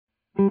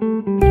And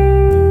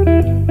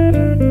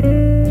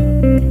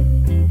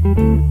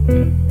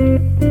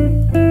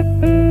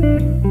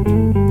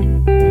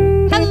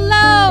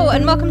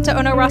welcome to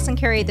Oh No, Ross and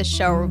Carrie, the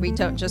show where we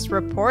don't just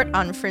report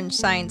on fringe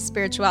science,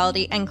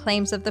 spirituality, and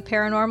claims of the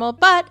paranormal,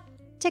 but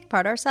take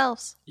part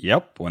ourselves.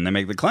 Yep, when they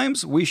make the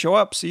claims, we show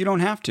up so you don't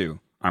have to.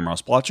 I'm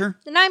Ross Blotcher.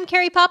 And I'm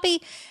Carrie Poppy.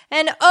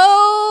 And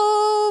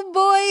oh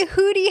boy,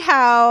 hooty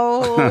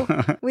how,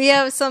 we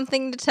have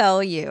something to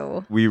tell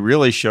you. We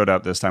really showed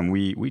up this time.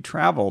 We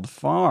traveled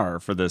far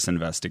for this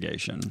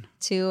investigation.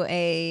 To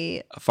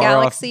a far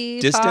galaxy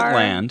off, distant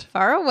land.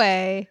 Far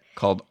away.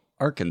 Called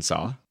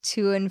Arkansas.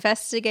 To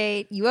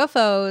investigate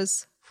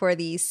UFOs for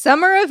the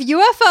Summer of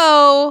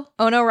UFO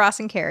Oh No, Ross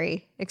and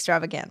Carrie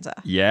extravaganza.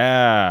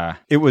 Yeah.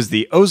 It was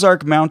the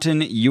Ozark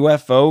Mountain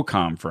UFO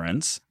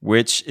Conference,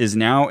 which is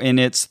now in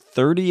its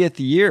 30th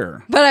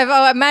year. But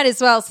I might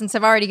as well, since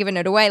I've already given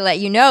it away, let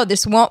you know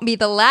this won't be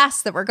the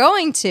last that we're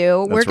going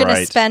to. We're going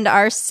to spend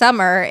our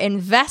summer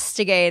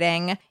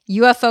investigating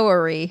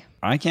UFO-ery.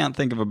 I can't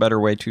think of a better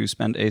way to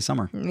spend a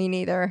summer. Me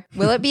neither.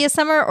 Will it be a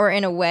summer, or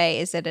in a way,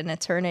 is it an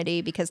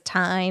eternity? Because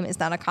time is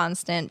not a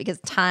constant, because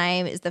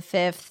time is the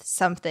fifth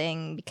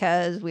something,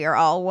 because we are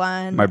all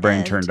one. My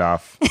brain turned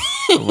off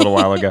a little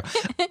while ago.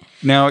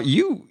 Now,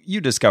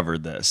 you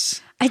discovered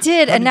this. I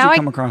did. How and did now you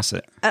come across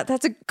it?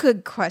 That's a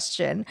good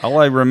question. All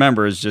I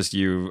remember is just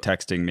you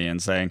texting me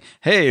and saying,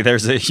 hey,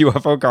 there's a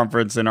UFO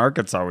conference in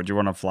Arkansas. Would you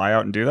want to fly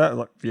out and do that?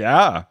 Like,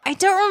 yeah. I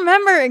don't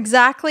remember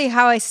exactly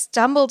how I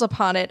stumbled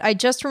upon it. I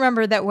just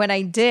remember that when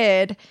I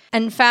did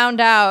and found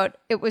out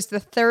it was the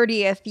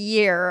 30th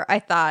year, I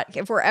thought,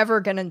 if we're ever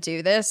going to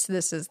do this,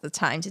 this is the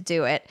time to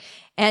do it.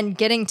 And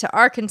getting to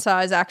Arkansas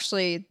is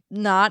actually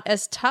not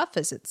as tough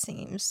as it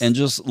seems. And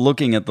just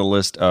looking at the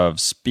list of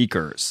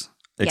speakers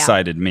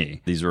excited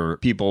me. These were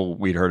people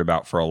we'd heard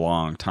about for a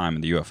long time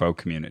in the UFO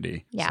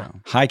community. Yeah. So,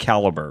 high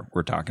caliber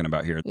we're talking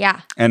about here.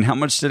 Yeah. And how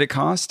much did it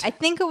cost? I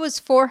think it was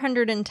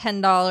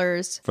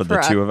 $410 for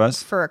the two of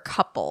us? For a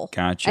couple.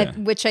 Gotcha.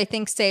 Which I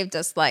think saved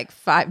us like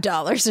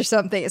 $5 or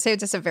something. It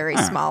saved us a very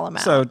small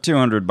amount. So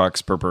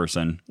 $200 per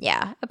person.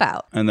 Yeah,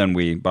 about. And then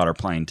we bought our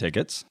plane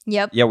tickets.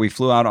 Yep. Yeah, we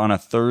flew out on a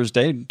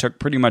Thursday. It took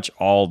pretty much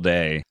all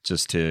day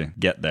just to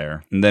get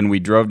there. And then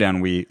we drove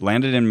down. We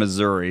landed in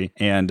Missouri.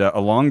 And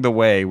along the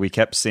way, we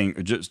kept seeing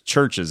just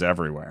churches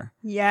everywhere.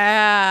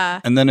 Yeah.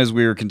 And then as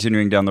we were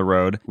continuing down the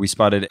road, we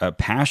spotted a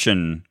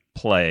passion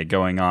play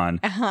going on,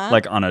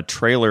 like on a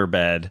trailer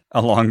bed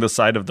along the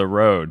side of the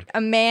road. A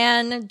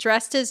man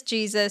dressed as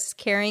Jesus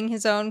carrying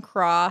his own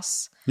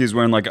cross. He's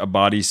wearing like a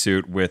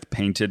bodysuit with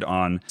painted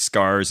on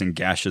scars and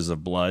gashes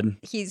of blood.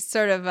 He's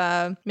sort of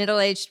a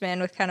middle-aged man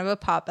with kind of a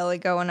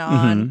potbelly going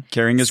on. Mm-hmm.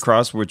 Carrying his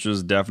cross, which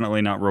was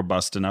definitely not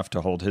robust enough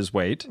to hold his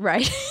weight.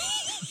 Right.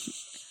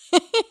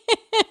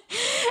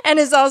 And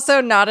is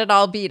also not at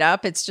all beat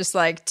up. It's just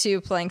like two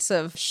planks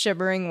of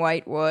shimmering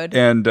white wood.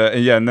 And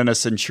and then a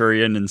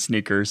centurion in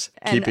sneakers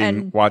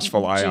keeping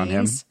watchful eye on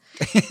him.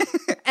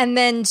 And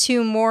then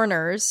two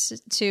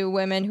mourners, two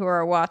women who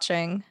are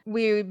watching.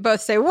 We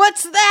both say,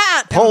 "What's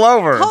that? Pull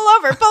over. Pull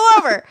over. Pull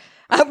over."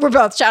 We're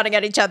both shouting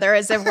at each other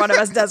as if one of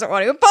us doesn't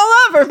want to. Pull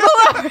over.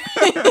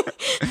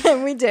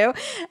 And we do.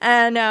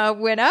 And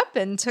went up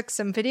and took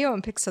some video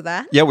and pics of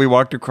that. Yeah, we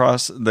walked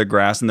across the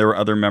grass, and there were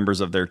other members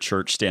of their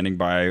church standing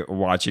by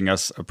watching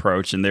us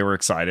approach, and they were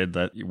excited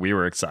that we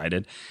were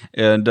excited.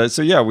 And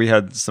we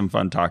had some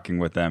fun talking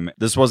with them.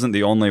 This wasn't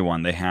the only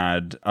one. They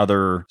had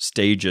other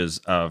stages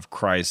of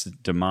Christ's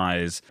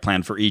demise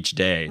planned for each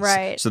day.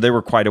 Right. So they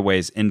were quite a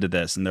ways into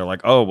this, and they're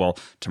like, oh, well,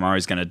 tomorrow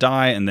he's going to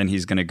die, and then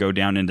he's going to go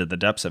down into the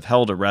depths of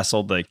hell to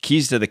wrestle the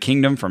keys to the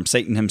kingdom from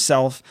Satan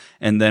himself,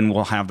 and then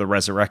we'll have the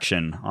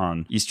resurrection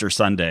on Easter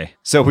Sunday.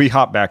 So we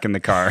hopped back in the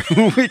car.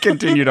 We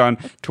continued on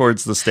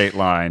towards the state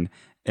line,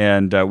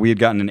 and we had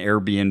gotten an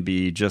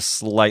Airbnb just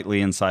slightly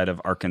inside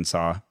of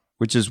Arkansas,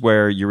 which is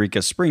where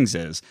Eureka Springs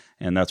is,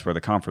 and that's where the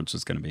conference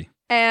was going to be.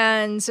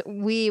 And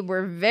we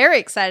were very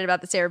excited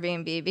about this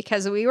Airbnb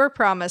because we were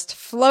promised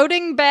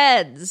floating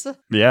beds.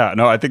 Yeah,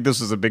 no, I think this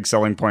was a big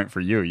selling point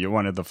for you. You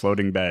wanted the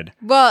floating bed.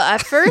 Well,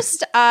 at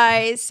first,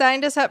 I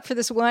signed us up for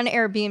this one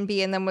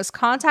Airbnb and then was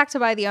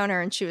contacted by the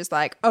owner, and she was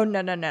like, oh,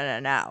 no.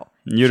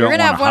 You don't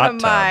want a hot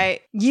tub.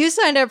 You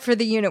signed up for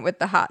the unit with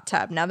the hot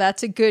tub. Now,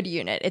 that's a good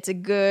unit. It's a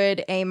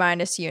good A-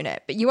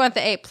 unit. But you want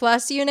the A+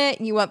 unit,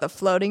 and you want the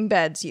floating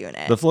beds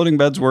unit. The floating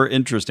beds were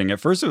interesting. At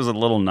first, it was a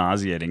little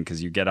nauseating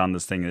because you get on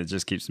this thing and it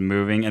just keeps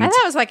moving. And I thought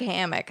it was like a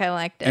hammock. I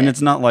liked it. And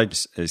it's not like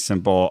a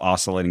simple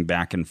oscillating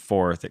back and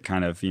forth. It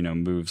kind of,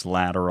 moves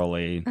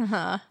laterally.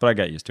 But I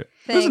got used to it.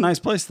 It was a nice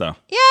place, though.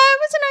 Yeah, it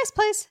was a nice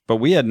place. But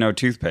we had no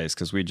toothpaste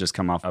because we'd just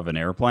come off of an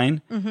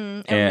airplane.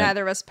 Mm-hmm. And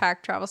neither of us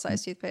packed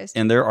travel-size toothpaste.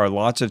 And there are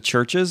lots of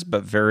churches,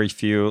 but very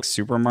few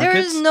supermarkets.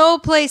 There's no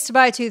place to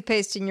buy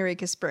toothpaste in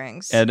Eureka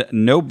Springs. And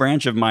no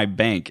branch of my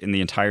bank in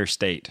the entire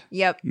state.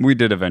 Yep. We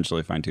did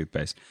eventually find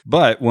toothpaste.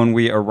 But when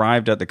we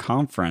arrived at the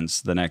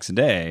conference the next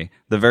day,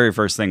 the very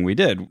first thing we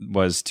did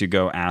was to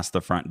go ask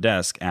the front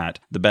desk at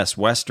the Best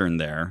Western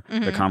there.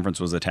 Mm-hmm. The conference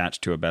was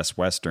attached to a Best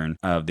Western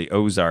of the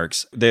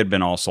Ozarks. They had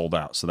been all sold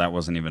out, so that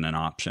wasn't even an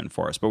option for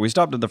for us. But we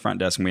stopped at the front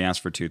desk and we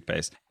asked for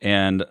toothpaste.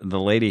 And the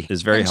lady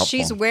is very helpful.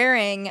 She's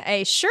wearing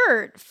a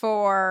shirt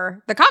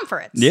for the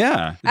conference.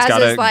 Yeah.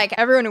 As is like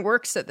everyone who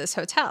works at this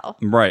hotel.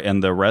 Right.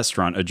 And the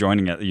restaurant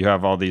adjoining it, you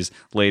have all these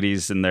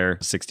ladies in their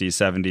 60s,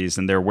 70s,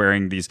 and they're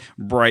wearing these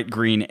bright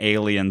green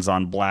aliens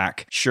on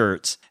black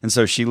shirts. And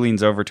so she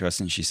leans over to us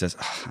and she says,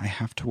 I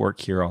have to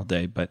work here all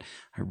day, but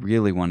I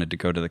really wanted to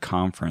go to the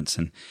conference.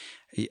 And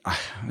I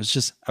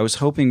was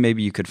hoping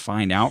maybe you could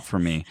find out for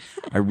me.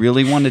 I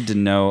really wanted to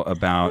know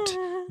about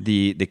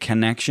the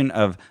connection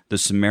of the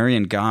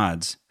Sumerian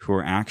gods who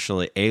are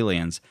actually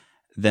aliens,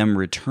 them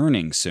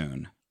returning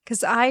soon.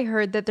 Because I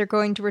heard that they're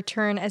going to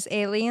return as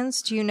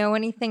aliens. Do you know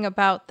anything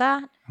about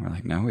that? We're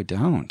like, no, we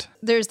don't.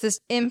 There's this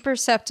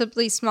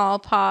imperceptibly small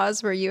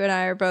pause where you and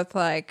I are both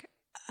like,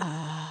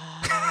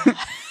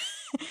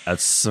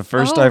 That's the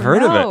first I've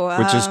heard of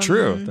it, which is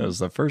true. That was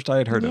the first I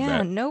had heard of that.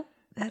 Yeah, nope.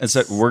 And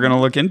so we're going to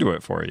look into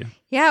it for you.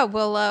 Yeah,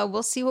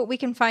 we'll see what we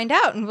can find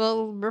out and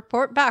we'll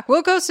report back.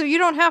 We'll go so you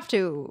don't have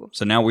to.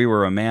 So now we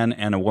were a man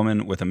and a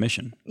woman with a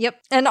mission. Yep.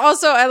 And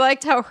also I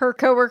liked how her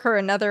coworker,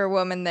 another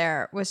woman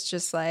there, was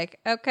just like,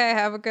 okay,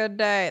 have a good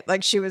day.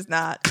 Like she was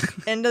not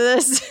into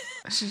this.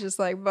 She's just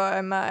like,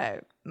 boy,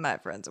 my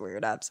friend's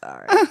weird. I'm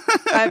sorry.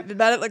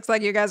 But it looks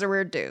like you guys are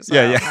weird too. So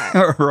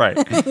yeah. Right.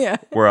 Yeah.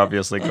 We're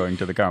obviously going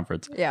to the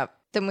conference. Yeah.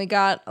 Then we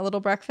got a little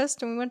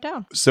breakfast and we went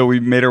down. So we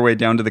made our way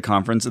down to the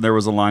conference, and there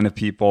was a line of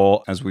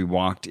people as we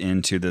walked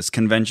into this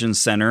convention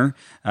center.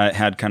 It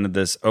had kind of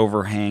this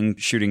overhang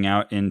shooting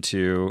out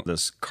into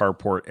this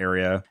carport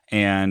area.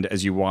 And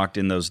as you walked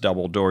in those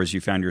double doors,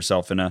 you found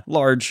yourself in a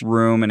large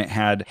room, and it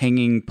had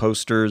hanging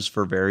posters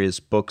for various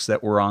books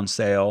that were on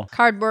sale.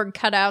 Cardboard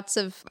cutouts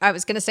of, I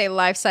was going to say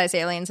life-size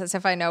aliens, as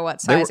if I know what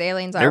size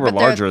aliens are. They were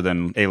larger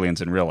than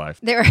aliens in real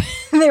life. They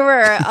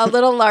were a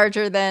little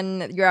larger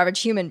than your average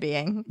human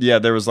being. Yeah,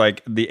 there was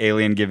like the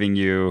alien giving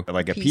you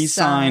like a peace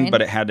sign,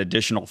 but it had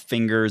additional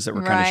fingers that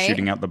were kind of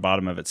shooting out the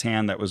bottom of its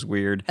hand. That was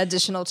weird.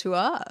 Additional to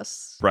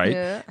us. Right.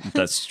 Yeah.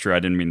 That's true.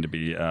 I didn't mean to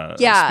be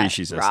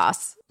speciesist.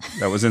 Ross.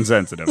 That was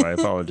insensitive. I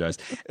apologize.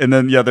 And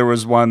then, there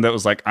was one that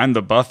was like, I'm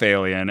the buff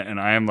alien, and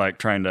I am like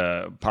trying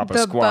to pop a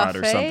squat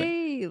or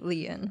something.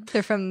 Alien.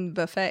 They're from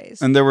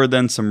buffets. And there were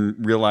then some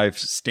real life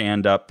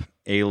stand-up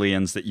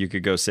aliens that you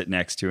could go sit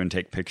next to and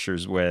take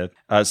pictures with.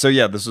 This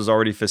was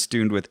already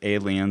festooned with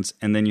aliens.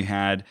 And then you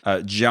had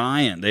a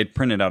giant, they'd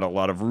printed out a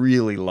lot of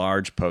really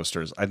large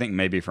posters, I think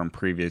maybe from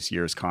previous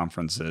year's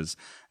conferences,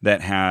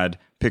 that had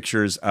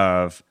pictures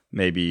of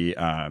maybe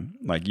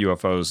like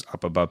UFOs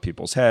up above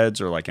people's heads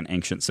or like an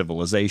ancient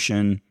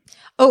civilization.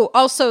 Oh,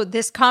 also,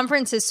 this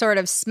conference is sort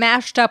of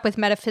smashed up with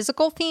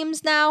metaphysical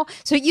themes now.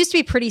 So it used to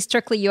be pretty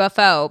strictly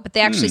UFO, but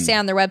they actually say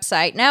on their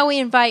website, now we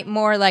invite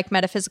more like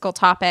metaphysical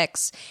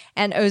topics,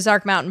 and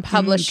Ozark Mountain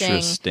Publishing.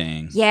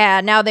 Interesting. Yeah,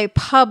 now they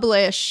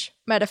publish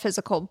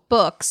metaphysical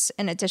books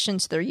in addition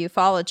to their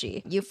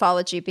ufology.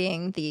 Ufology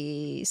being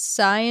the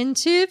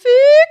scientific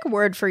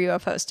word for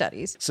UFO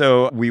studies.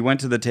 So we went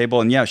to the table,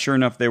 and sure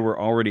enough, they were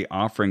already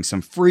offering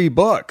some free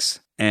books.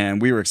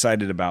 And we were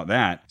excited about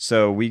that.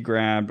 So I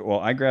grabbed,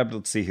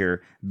 let's see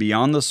here,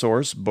 Beyond the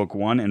Source, Book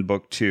 1 and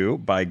Book 2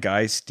 by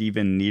Guy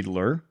Stephen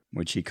Needler,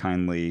 which he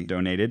kindly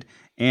donated,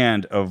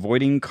 and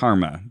Avoiding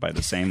Karma by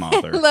the same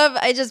author.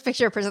 I just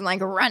picture a person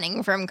like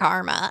running from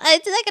karma.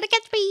 It's not going to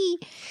catch me.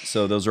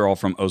 So those are all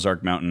from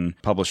Ozark Mountain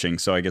Publishing.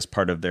 So I guess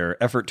part of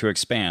their effort to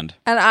expand.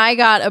 And I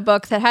got a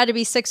book that had to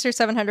be 600 or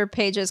 700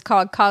 pages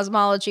called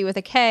Cosmology with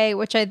a K,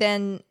 which I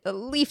then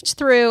leafed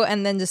through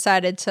and then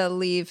decided to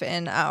leave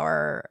in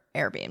our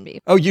Airbnb.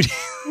 Oh, you did?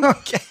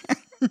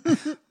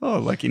 Okay. Oh,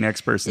 lucky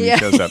next person who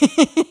shows up.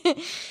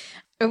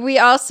 We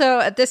also,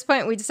 at this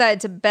point, we decided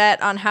to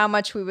bet on how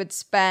much we would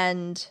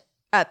spend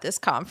at this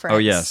conference. Oh,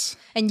 yes.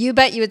 And you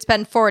bet you would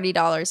spend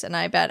 $40, and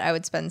I bet I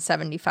would spend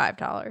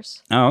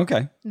 $75. Oh,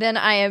 okay. Then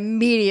I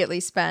immediately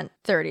spent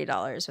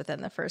 $30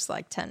 within the first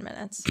 10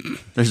 minutes.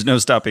 There's no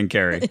stopping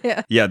Carrie.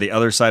 Yeah, the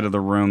other side of the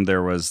room,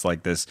 there was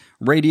like this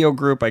radio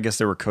group. I guess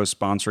they were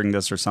co-sponsoring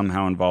this or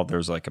somehow involved. There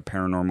was like a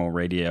paranormal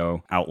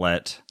radio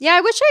outlet. Yeah,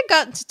 I wish I'd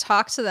gotten to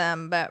talk to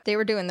them, but they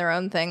were doing their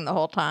own thing the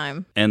whole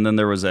time. And then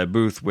there was a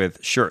booth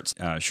with shirts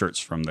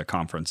from the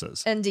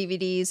conferences. And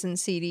DVDs and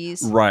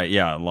CDs. Right,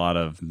 yeah, a lot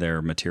of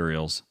their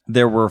materials.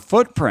 There were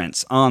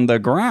footprints on the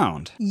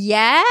ground.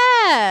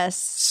 Yes!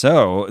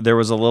 So there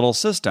was a little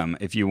system.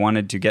 If you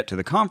wanted to get to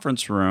the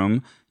conference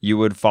room, you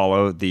would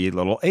follow the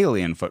little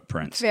alien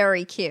footprints.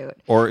 Very cute.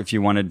 Or if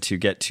you wanted to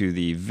get to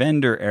the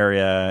vendor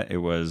area, it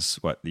was,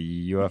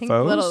 the UFOs? I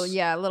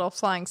think little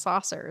flying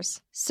saucers.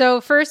 So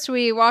first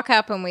we walk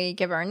up and we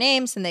give our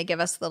names, and they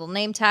give us little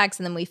name tags,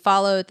 and then we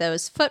follow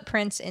those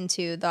footprints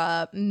into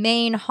the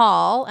main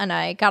hall, and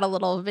I got a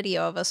little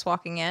video of us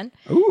walking in.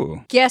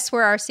 Ooh. Guess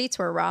where our seats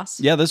were, Ross?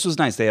 Yeah, this was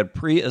nice. They had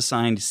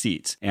pre-assigned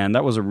seats, and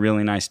that was a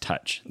really nice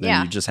touch.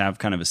 Then you just have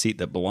kind of a seat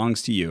that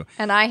belongs to you.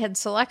 And I had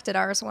selected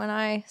ours when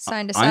I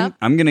signed us up.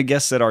 I'm going to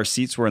guess that our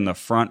seats were in the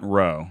front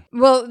row.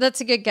 Well, that's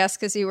a good guess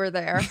because you were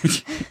there.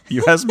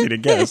 You asked me to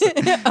guess.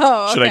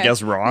 Oh, okay. Should I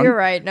guess wrong? You're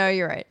right. No,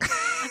 you're right.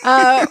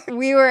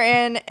 We were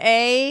in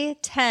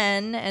A10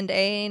 and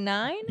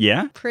A9.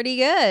 Yeah. Pretty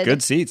good.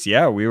 Good seats.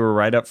 Yeah, we were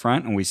right up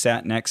front, and we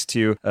sat next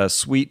to a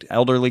sweet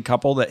elderly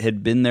couple that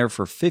had been there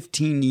for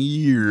 15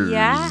 years.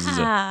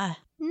 Yeah.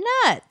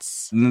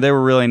 Nuts. And they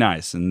were really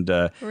nice and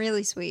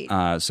Really sweet.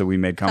 so we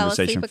made Fell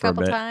conversation asleep for a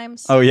couple bit.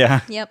 times. Oh,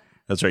 yeah? Yep.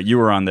 That's right. You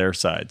were on their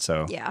side,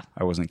 so Yeah.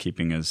 I wasn't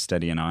keeping as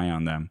steady an eye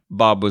on them.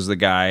 Bob was the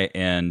guy,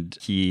 and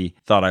he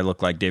thought I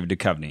looked like David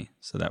Duchovny.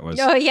 So that was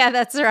Oh, yeah,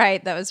 that's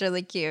right. That was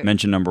really cute.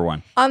 mention number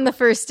one. On the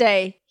first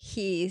day,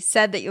 he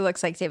said that you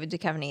looks like David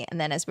Duchovny. And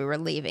then as we were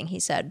leaving,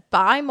 he said,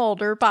 bye,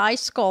 Mulder. Bye,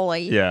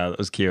 Scully. Yeah, that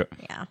was cute.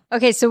 Yeah.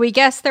 Okay, so we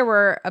guessed there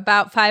were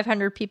about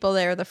 500 people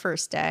there the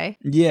first day.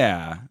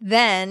 Yeah.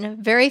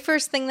 Then, very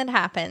first thing that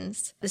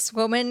happens, this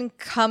woman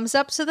comes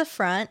up to the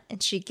front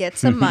and she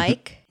gets a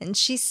mic and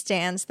she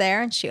stands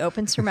there and she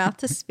opens her mouth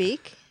to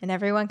speak. And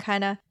everyone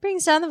kind of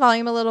brings down the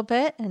volume a little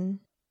bit and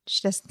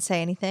she doesn't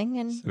say anything.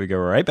 And So we go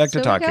right back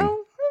to talking.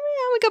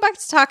 We go back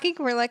to talking.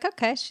 We're like,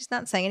 okay, she's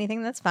not saying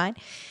anything. That's fine.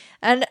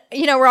 And,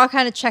 we're all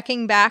kind of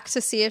checking back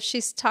to see if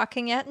she's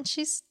talking yet. And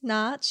she's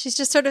not. She's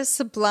just sort of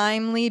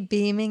sublimely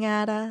beaming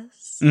at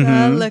us,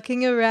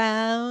 looking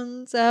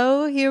around.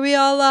 Oh, here we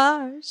all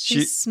are.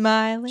 She's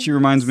smiling. She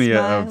reminds me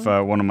smiling.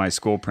 of one of my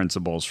school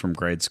principals from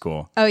grade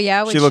school. Oh,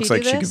 yeah? Would She looks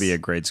like do she could this? be a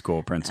grade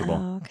school principal.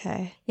 Oh,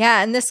 okay.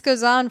 Yeah, and this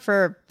goes on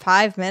for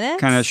 5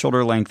 minutes. Kind of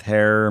shoulder length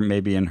hair,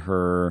 maybe in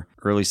her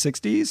early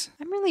 60s.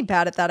 I'm really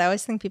bad at that. I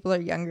always think people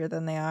are younger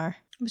than they are.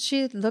 But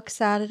she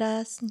looks out at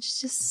us and she's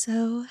just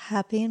so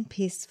happy and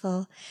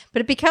peaceful.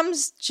 But it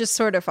becomes just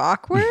sort of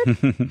awkward.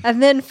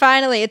 And then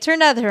finally, it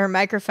turned out that her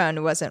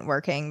microphone wasn't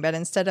working. But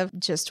instead of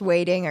just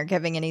waiting or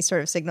giving any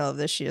sort of signal of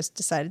this, she just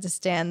decided to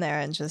stand there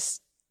and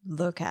just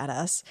look at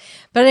us.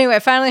 But anyway,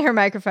 finally her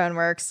microphone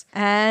works.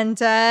 And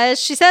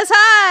she says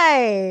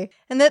hi.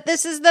 And that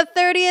this is the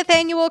 30th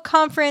annual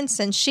conference.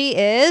 And she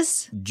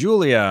is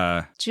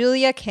Julia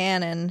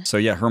Cannon. So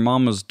yeah, her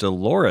mom was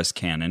Dolores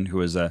Cannon,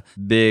 who is a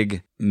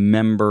big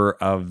member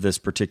of this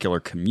particular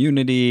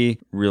community,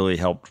 really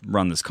helped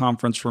run this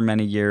conference for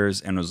many years,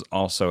 and was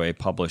also a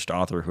published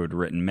author who had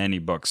written many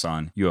books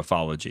on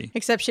ufology.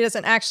 Except she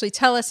doesn't actually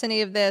tell us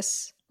any of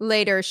this.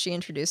 Later, she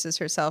introduces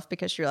herself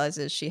because she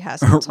realizes she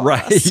hasn't told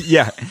Right, us.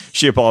 yeah.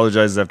 She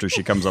apologizes after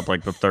she comes up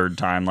like the third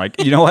time.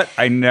 Like, you know what?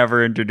 I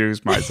never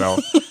introduced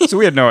myself. So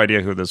we had no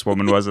idea who this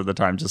woman was at the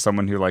time. Just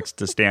someone who likes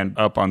to stand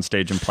up on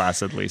stage and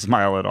placidly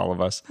smile at all of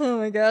us. Oh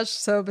my gosh,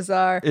 so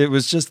bizarre. It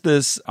was just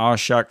this aw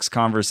shucks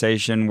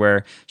conversation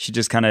where she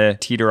just kind of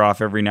teeter off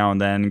every now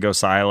and then, go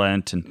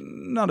silent,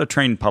 and not a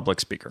trained public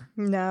speaker.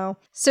 No.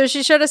 So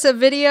she showed us a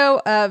video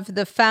of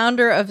the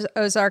founder of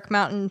Ozark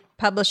Mountain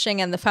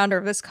Publishing and the founder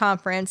of this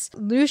conference,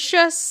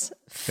 Lucius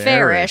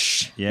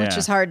Farish, yeah. which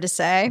is hard to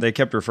say. They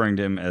kept referring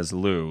to him as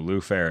Lou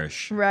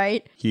Farish.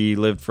 Right. He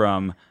lived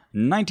from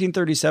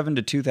 1937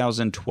 to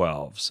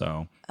 2012,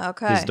 so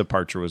Okay. his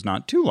departure was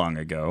not too long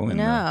ago.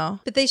 No.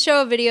 But they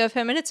show a video of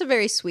him, and it's a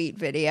very sweet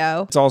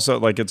video. It's also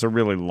like it's a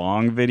really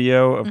long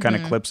video of kind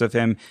of clips of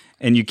him,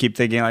 and you keep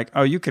thinking like,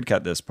 oh, you could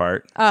cut this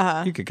part.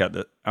 You could cut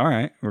that. All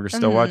right, we're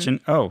still watching.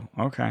 Oh,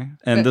 okay.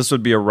 And this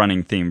would be a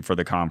running theme for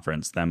the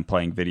conference, them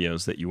playing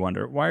videos that you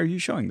wonder, why are you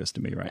showing this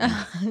to me right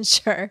now?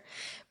 Sure.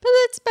 But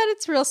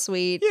it's real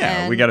sweet.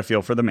 Yeah, we got a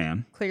feel for the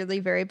man. Clearly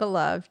very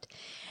beloved.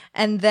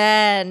 And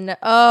then,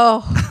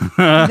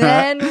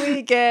 then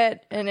we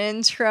get an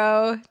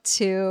intro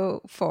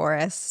to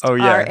Forrest,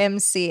 our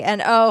MC.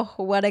 And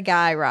what a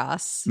guy,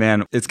 Ross.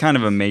 Man, it's kind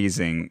of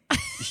amazing.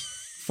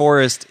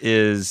 Forrest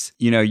is,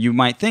 you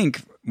might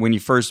think when you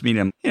first meet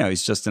him,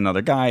 he's just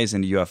another guy, he's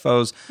into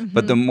UFOs.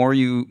 But the more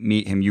you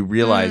meet him, you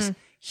realize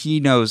he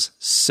knows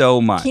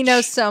so much. He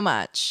knows so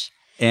much.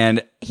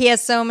 And he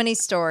has so many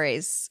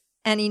stories.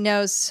 And he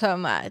knows so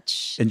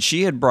much. And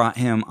she had brought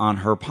him on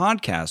her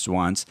podcast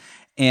once.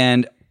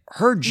 And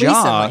her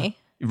jaw, recently.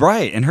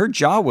 Right, and her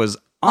jaw was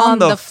on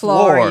the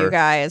floor, you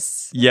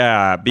guys.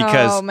 Yeah,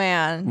 because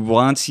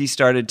once he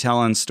started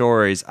telling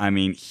stories, I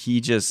mean, he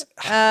just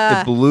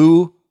it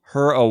blew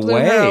her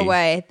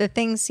away. The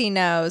things he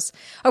knows.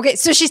 Okay,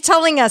 so she's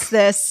telling us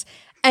this.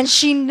 And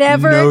she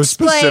never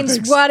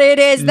explains what it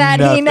is that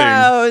he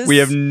knows. We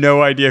have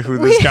no idea who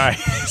this guy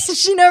is.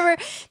 She never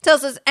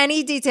tells us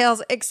any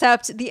details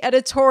except the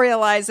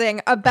editorializing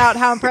about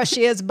how impressed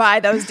she is by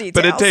those details.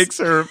 But it takes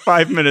her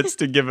 5 minutes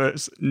to give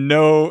us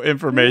no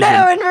information.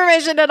 No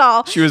information at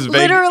all. She was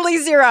literally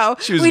zero.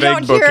 She was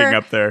vague booking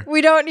up there. We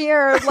don't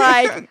hear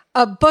like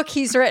a book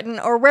he's written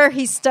or where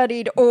he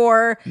studied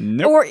or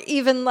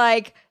even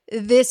like,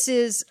 this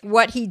is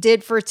what he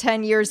did for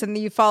 10 years in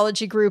the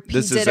ufology group.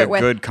 This is a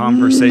good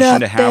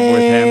conversation to have with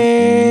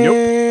him.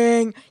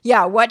 Nope.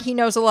 Yeah, what he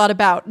knows a lot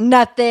about.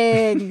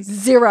 Nothing.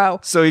 Zero.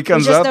 So he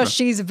comes up. We just know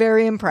she's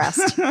very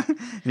impressed.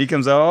 He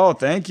comes out, oh,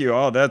 thank you.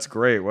 Oh, that's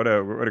great. What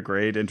a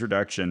great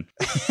introduction.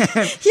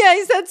 Yeah,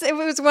 he said it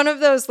was one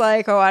of those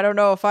like, oh, I don't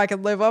know if I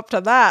can live up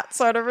to that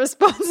sort of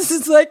responses.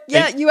 It's like,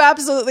 yeah, you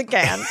absolutely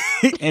can.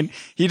 And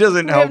he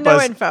doesn't We have help no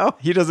us. info.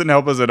 He doesn't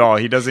help us at all.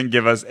 He doesn't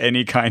give us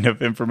any kind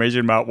of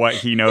information about what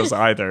he knows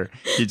either.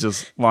 He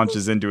just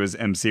launches into his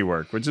MC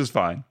work, which is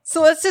fine.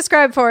 So let's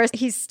describe for us.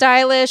 He's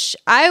stylish.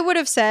 I would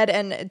have said,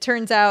 and it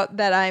turns out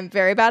that I'm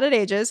very bad at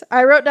ages.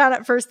 I wrote down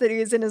at first that he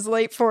was in his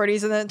late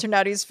 40s, and then it turned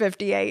out he's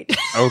 58.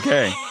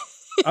 Okay.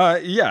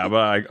 Yeah,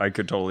 but I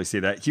could totally see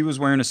that. He was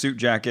wearing a suit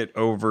jacket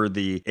over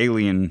the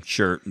alien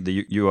shirt,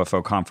 the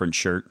UFO conference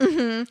shirt.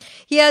 Mm-hmm.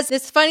 He has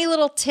this funny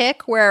little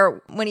tick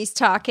where when he's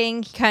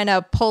talking, he kind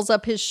of pulls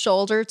up his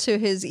shoulder to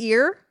his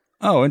ear.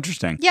 Oh,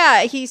 interesting.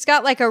 Yeah, he's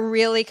got like a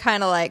really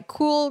kind of like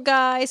cool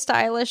guy,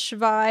 stylish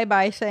vibe,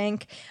 I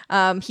think.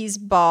 He's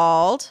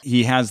bald.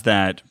 He has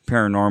that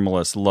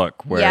paranormalist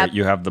look where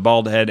you have the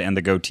bald head and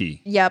the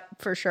goatee. Yep,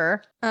 for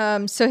sure.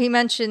 So he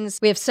mentions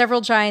we have several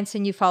giants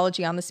in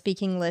ufology on the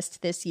speaking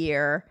list this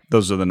year.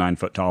 Those are the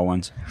 9-foot tall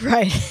ones.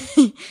 Right.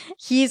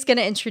 He's going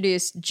to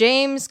introduce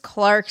James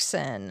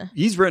Clarkson.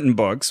 He's written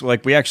books.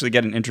 Like, we actually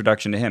get an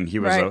introduction to him. He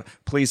was Right. a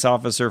police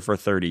officer for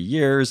 30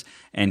 years,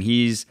 and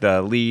he's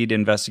the lead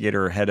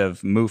investigator, head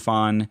of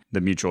MUFON,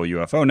 the Mutual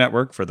UFO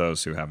Network, for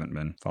those who haven't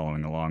been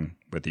following along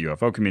with the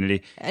UFO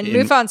community. And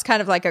MUFON's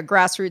kind of like a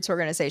grassroots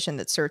organization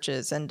that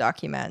searches and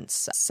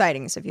documents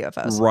sightings of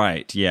UFOs.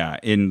 Right, yeah,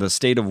 in the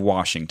state of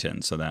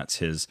Washington. So that's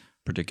his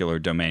particular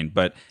domain.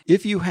 But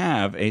if you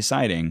have a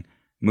sighting,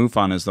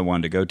 MUFON is the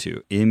one to go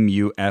to,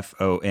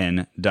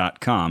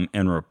 MUFON.com,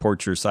 and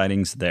report your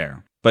sightings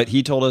there. But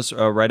he told us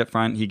right up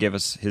front, he gave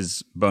us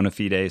his bona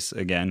fides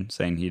again,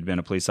 saying he'd been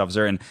a police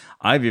officer, and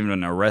I've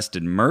even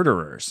arrested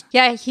murderers.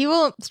 Yeah, he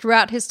will,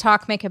 throughout his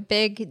talk, make a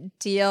big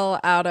deal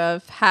out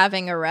of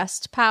having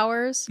arrest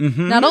powers.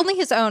 Mm-hmm. Not only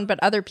his own, but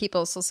other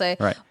people's. He'll say,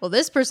 Right. well,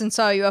 this person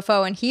saw a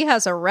UFO and he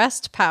has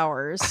arrest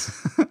powers.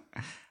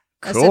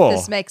 As Cool. if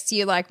this makes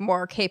you like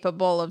more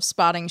capable of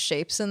spotting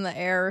shapes in the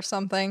air or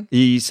something.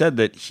 He said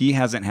that he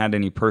hasn't had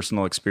any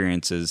personal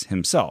experiences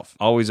himself.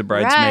 Always a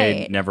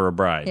bridesmaid, Right. never a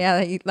bride.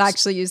 Yeah, he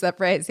actually used that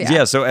phrase. Yeah.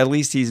 Yeah, so at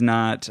least he's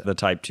not the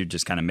type to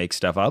just kind of make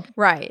stuff up.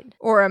 Right.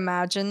 Or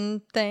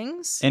imagine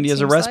things. And he has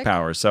seems arrest like.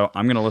 powers, so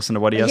I'm going to listen to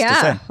what he has to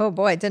say. Oh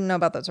boy, didn't know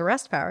about those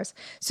arrest powers.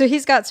 So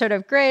he's got sort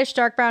of grayish,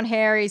 dark brown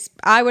hair.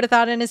 I would have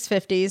thought in his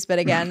 50s, but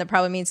again, that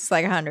probably means he's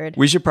like 100.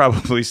 We should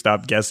probably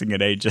stop guessing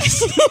at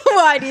ages.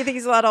 Why do you think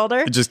he's a lot older?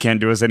 It just can't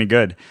do us any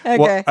good. Okay.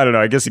 Well, I don't know.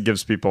 I guess it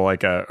gives people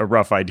like a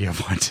rough idea of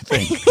what to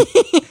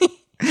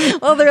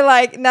think. Well, they're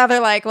like,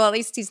 well, at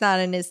least he's not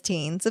in his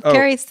teens. If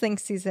Carrie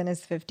thinks he's in his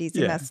 50s,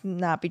 he Yeah. must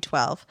not be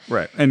 12.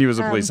 Right. And he was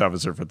a police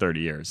officer for 30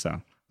 years,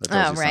 so that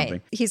tells you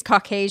something. He's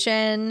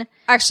Caucasian.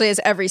 Actually,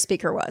 as every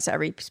speaker was.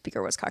 Every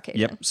speaker was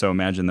Caucasian. Yep. So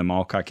imagine them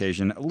all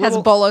Caucasian. Has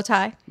a bolo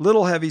tie.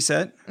 Little heavy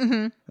set.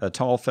 Mm-hmm. A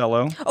tall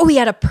fellow. Oh, he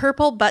had a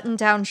purple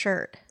button-down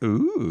shirt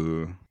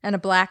Ooh. and a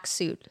black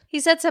suit. He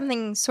said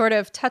something sort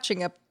of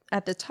touching up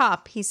at the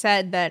top. He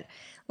said that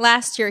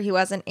last year he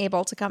wasn't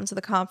able to come to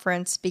the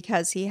conference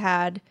because he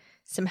had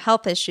some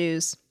health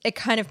issues. It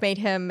kind of made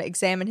him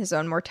examine his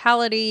own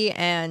mortality,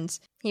 and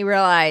he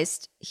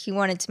realized he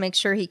wanted to make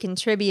sure he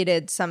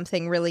contributed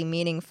something really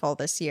meaningful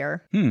this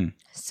year.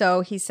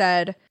 So he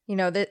said,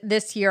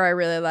 this year I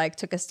really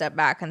took a step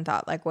back and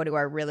thought, what do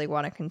I really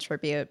want to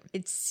contribute?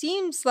 It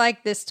seems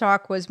like this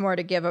talk was more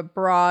to give a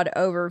broad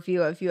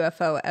overview of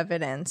UFO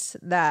evidence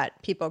that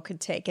people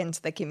could take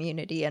into the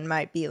community and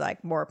might be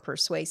more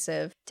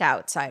persuasive to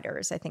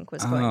outsiders, I think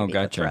was going to be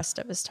the thrust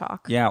of his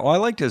talk. Yeah, well, I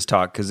liked his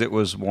talk because it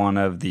was one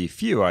of the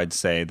few, I'd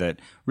say, that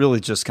really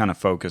just kind of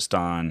focused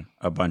on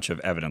a bunch of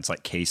evidence,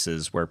 like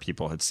cases where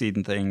people had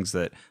seen things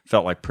that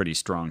felt like pretty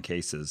strong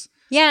cases.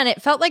 Yeah, and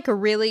it felt like a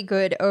really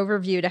good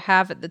overview to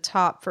have at the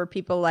top for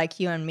people like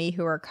you and me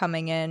who are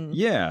coming in.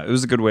 Yeah, it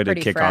was a good way to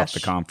kick fresh. off the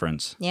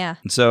conference. Yeah.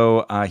 And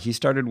so he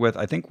started with,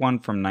 I think, one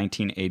from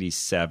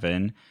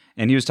 1987.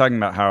 And he was talking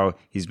about how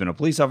he's been a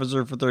police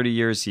officer for 30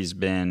 years, he's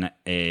been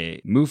a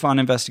MUFON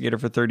investigator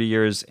for 30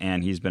 years,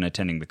 and he's been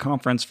attending the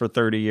conference for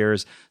 30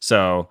 years.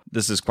 So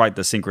this is quite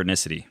the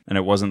synchronicity. And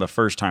it wasn't the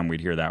first time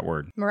we'd hear that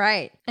word.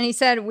 Right. And he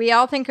said, we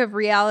all think of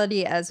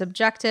reality as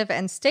objective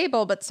and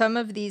stable, but some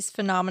of these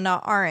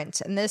phenomena aren't.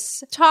 And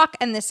this talk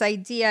and this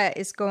idea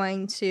is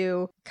going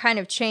to kind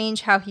of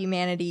change how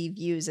humanity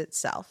views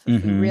itself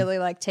if we really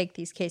take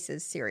these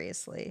cases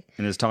seriously.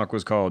 And his talk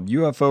was called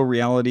UFO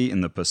Reality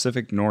in the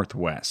Pacific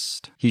Northwest.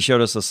 He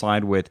showed us a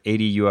slide with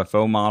 80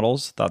 UFO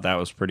models. Thought that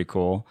was pretty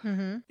cool.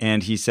 Mm-hmm.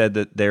 And he said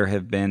that there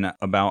have been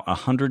about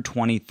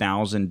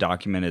 120,000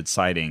 documented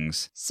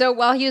sightings. So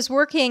while he was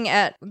working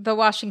at the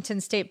Washington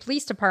State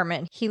Police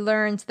Department, he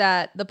learned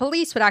that the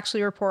police would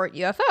actually report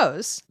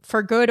UFOs.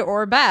 For good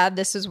or bad,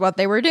 this is what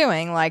they were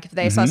doing. If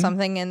they saw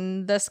something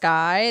in the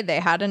sky,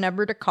 they had a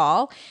number to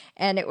call.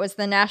 And it was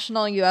the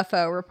National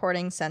UFO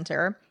Reporting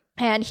Center.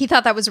 And he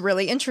thought that was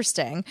really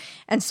interesting.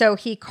 And so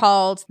he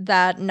called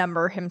that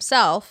number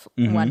himself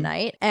one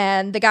night.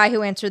 And the guy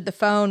who answered the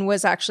phone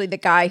was actually the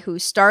guy who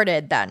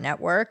started that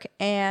network.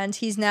 And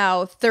he's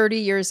now 30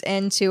 years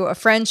into a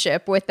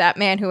friendship with that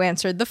man who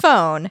answered the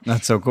phone.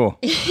 That's so cool.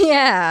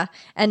 Yeah.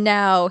 And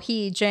now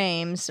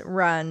James,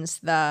 runs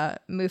the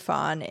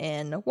MUFON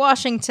in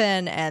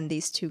Washington. And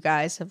these two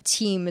guys have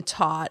team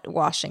taught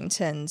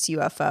Washington's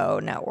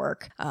UFO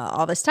network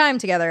all this time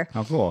together.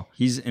 How cool.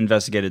 He's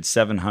investigated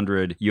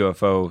 700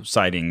 UFO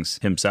sightings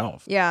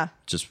himself. Yeah.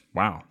 Just,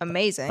 wow.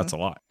 Amazing. That's a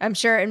lot. I'm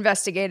sure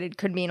investigated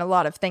could mean a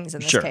lot of things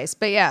in this case.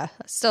 But yeah,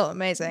 still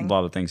amazing. A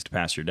lot of things to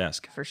pass your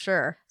desk. For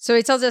sure. So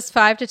he tells us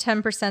 5 to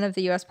 10% of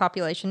the U.S.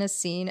 population has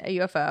seen a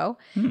UFO.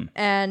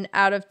 And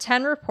out of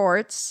 10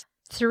 reports,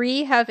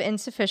 3 have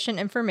insufficient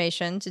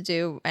information to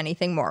do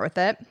anything more with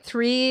it.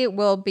 3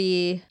 will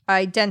be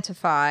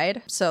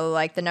identified. So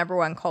like the number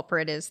one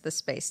culprit is the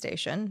space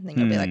station. Then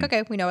you'll be like,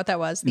 okay, we know what that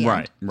was. The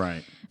end.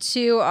 Right.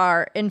 2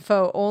 are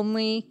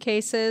info-only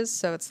cases.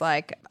 So it's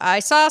like, I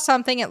saw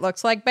something, it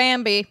looks like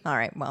Bambi. All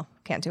right, well,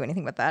 can't do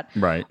anything with that.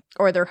 Right.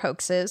 Or they're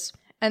hoaxes.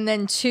 And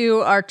then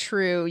 2 are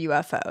true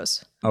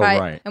UFOs. Oh,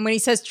 right. And when he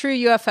says true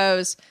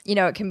UFOs,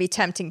 it can be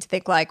tempting to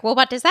think like, well,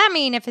 what does that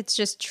mean if it's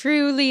just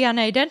truly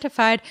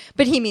unidentified?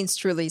 But he means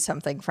truly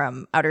something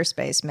from outer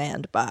space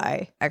manned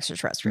by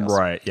extraterrestrials.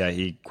 Right. Yeah,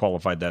 he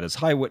qualified that as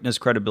high witness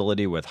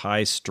credibility with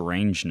high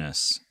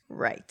strangeness.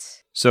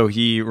 Right. So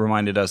he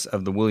reminded us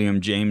of the William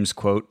James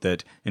quote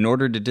that in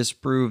order to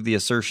disprove the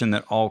assertion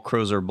that all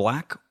crows are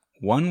black,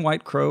 one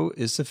white crow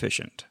is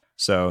sufficient.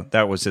 So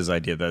that was his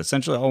idea, that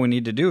essentially all we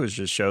need to do is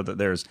just show that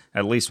there's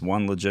at least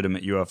one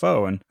legitimate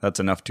UFO, and that's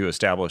enough to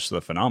establish the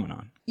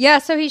phenomenon. Yeah,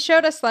 so he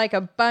showed us like a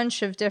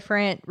bunch of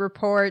different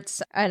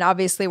reports, and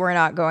obviously we're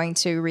not going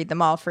to read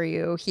them all for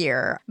you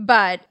here.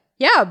 But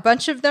yeah, a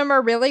bunch of them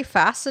are really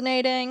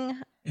fascinating.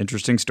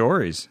 Interesting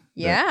stories.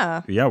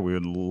 Yeah. We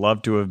would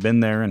love to have been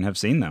there and have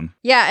seen them.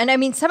 Yeah, and I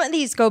mean, some of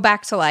these go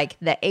back to like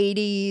the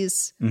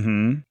 80s.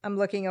 Mm-hmm. I'm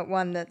looking at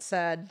one that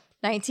said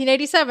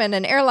 1987,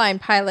 an airline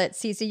pilot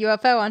sees a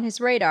UFO on his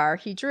radar.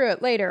 He drew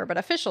it later, but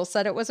officials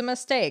said it was a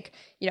mistake.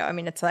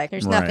 It's like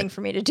there's nothing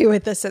for me to do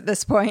with this at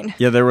this point.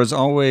 Yeah, there was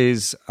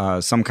always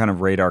some kind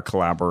of radar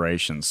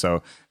collaboration.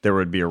 So there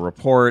would be a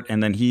report,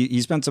 and then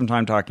he spent some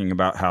time talking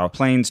about how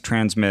planes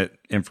transmit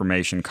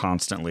information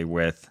constantly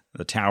with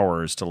the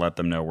towers to let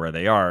them know where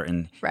they are.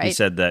 And he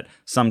said that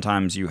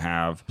sometimes you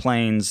have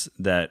planes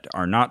that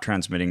are not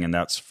transmitting, and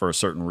that's for a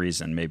certain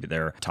reason. Maybe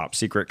they're top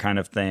secret kind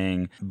of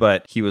thing.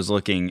 But he was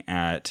looking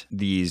at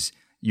these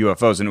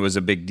UFOs, and it was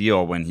a big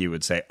deal when he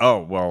would say, oh,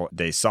 well,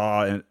 they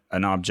saw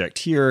an object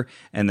here,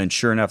 and then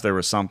sure enough, there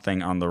was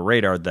something on the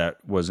radar that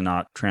was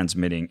not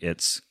transmitting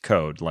its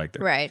code. Like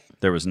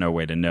there was no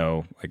way to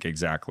know like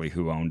exactly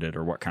who owned it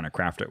or what kind of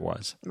craft it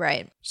was.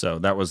 Right. So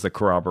that was the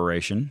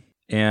corroboration.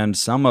 And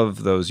some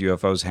of those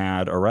UFOs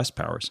had arrest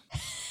powers.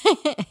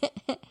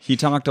 He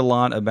talked a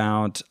lot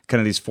about kind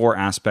of these 4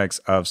 aspects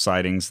of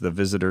sightings: the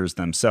visitors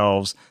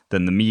themselves,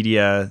 then the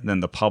media, then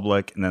the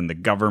public, and then the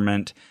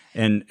government,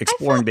 and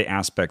exploring the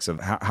aspects of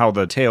how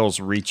the tales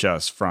reach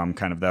us from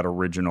kind of that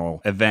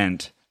original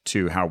event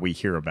to how we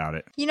hear about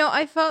it.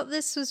 I felt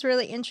this was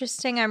really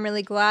interesting. I'm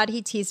really glad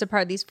he teased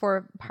apart these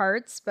 4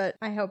 parts, but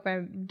I hope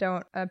I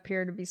don't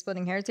appear to be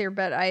splitting hairs here.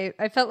 But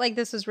I felt like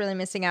this was really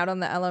missing out on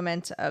the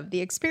element of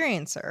the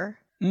experiencer.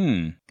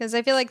 Because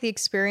I feel like the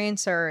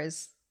experiencer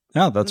is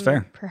that's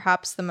fair.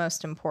 Perhaps the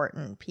most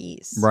important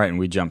piece. Right, and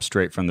we jump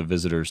straight from the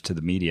visitors to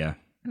the media.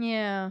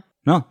 Yeah.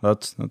 No,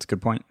 that's a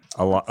good point.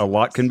 A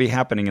lot can be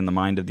happening in the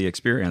mind of the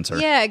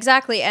experiencer. Yeah,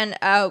 exactly. And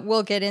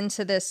we'll get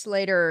into this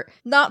later,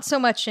 not so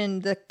much in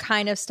the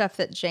kind of stuff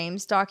that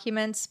James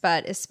documents,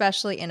 but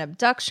especially in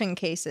abduction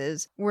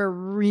cases, we're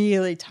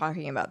really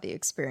talking about the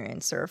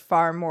experiencer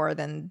far more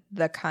than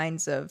the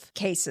kinds of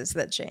cases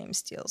that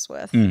James deals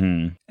with.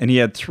 Mm-hmm. And he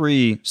had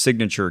 3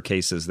 signature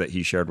cases that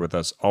he shared with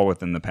us all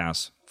within the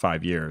past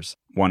 5 years.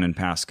 One in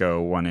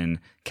Pasco, one in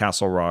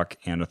Castle Rock,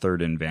 and a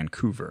third in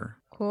Vancouver.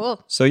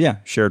 Cool. So yeah,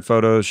 shared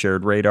photos,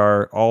 shared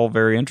radar, all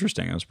very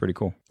interesting. It was pretty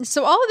cool.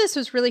 So all of this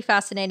was really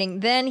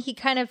fascinating. Then he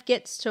kind of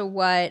gets to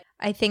what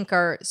I think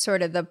are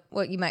sort of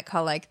what you might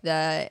call like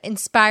the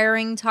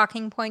inspiring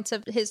talking points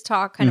of his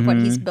talk, kind of what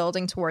he's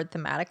building toward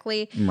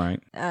thematically.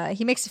 Right.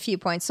 He makes a few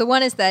points. So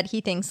one is that he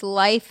thinks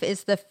life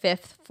is the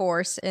 5th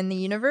force in the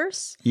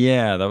universe.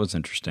 Yeah, that was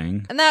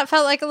interesting. And that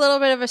felt like a little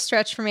bit of a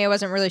stretch for me. I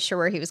wasn't really sure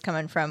where he was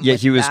coming from. Yeah,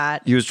 with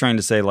he was trying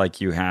to say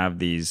like you have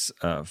these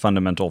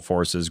fundamental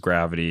forces,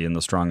 gravity and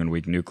the strong and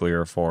weak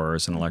nuclear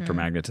force and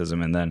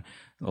electromagnetism, and then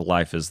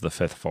life is the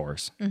 5th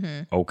force.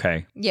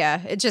 Okay.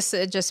 Yeah, it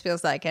just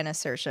feels like an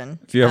assertion.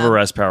 If you have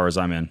arrest powers,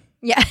 I'm in.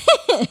 Yeah.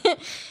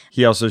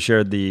 He also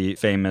shared the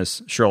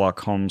famous Sherlock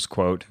Holmes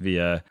quote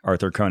via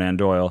Arthur Conan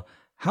Doyle.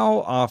 How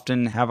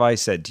often have I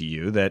said to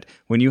you that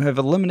when you have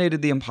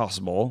eliminated the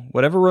impossible,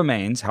 whatever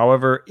remains,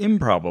 however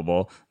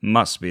improbable,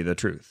 must be the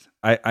truth?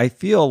 I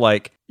feel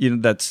like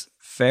that's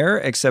fair,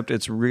 except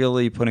it's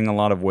really putting a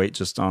lot of weight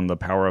just on the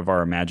power of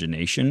our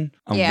imagination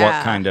on Yeah.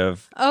 what kind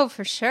of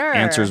For sure.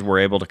 answers we're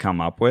able to come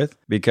up with.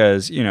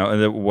 Because,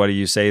 what do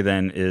you say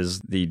then is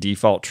the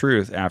default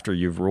truth after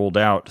you've ruled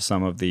out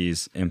some of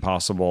these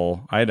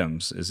impossible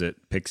items? Is it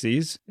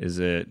pixies? Is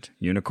it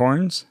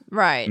unicorns?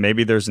 Right.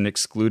 Maybe there's an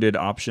excluded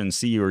option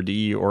C or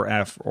D or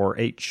F or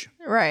H.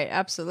 Right,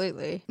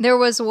 absolutely. There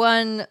was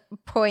one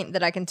point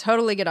that I can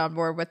totally get on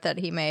board with that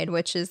he made,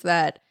 which is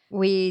that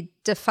we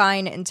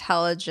define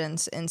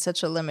intelligence in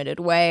such a limited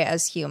way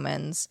as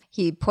humans.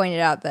 He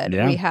pointed out that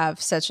we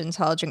have such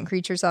intelligent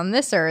creatures on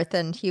this earth,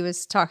 and he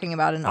was talking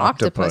about an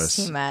octopus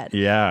he met.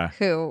 Yeah.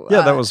 Who?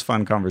 That was a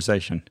fun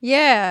conversation.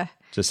 Yeah.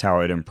 Just how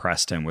it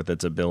impressed him with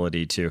its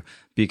ability to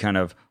be kind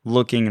of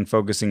looking and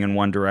focusing in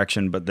one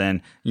direction, but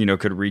then,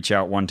 could reach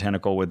out one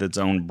tentacle with its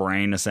own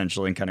brain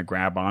essentially and kind of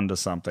grab onto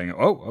something.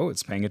 Oh,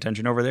 it's paying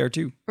attention over there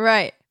too.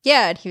 Right.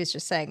 Yeah, and he was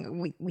just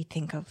saying we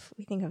think of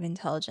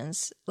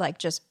intelligence like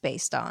just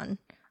based on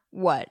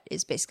what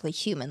is basically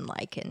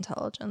human-like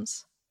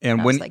intelligence.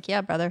 And I was like,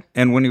 yeah, brother.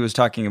 And when he was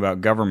talking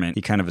about government,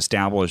 he kind of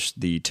established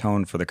the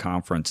tone for the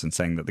conference and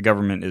saying that the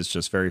government is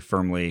just very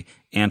firmly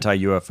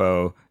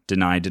anti-UFO,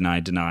 deny, deny,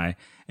 deny.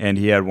 And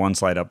he had one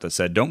slide up that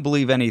said, don't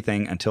believe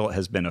anything until it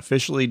has been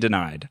officially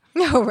denied.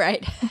 Oh,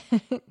 right.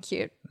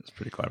 Cute. That's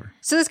pretty clever.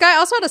 So this guy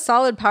also had a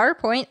solid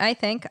PowerPoint, I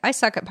think. I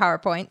suck at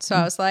PowerPoint, so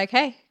I was like,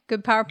 hey,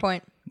 good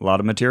PowerPoint. A lot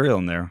of material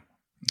in there,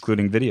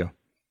 including video.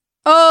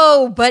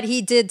 Oh, but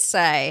he did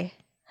say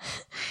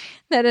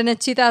that in a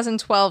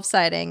 2012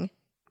 sighting,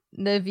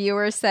 the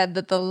viewer said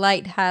that the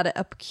light had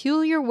a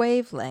peculiar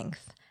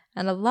wavelength.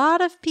 And a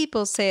lot of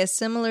people say a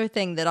similar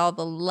thing, that all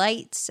the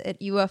lights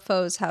at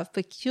UFOs have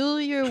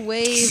peculiar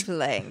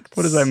wavelengths.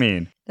 What does that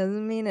mean?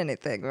 Doesn't mean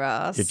anything,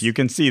 Ross. If you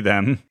can see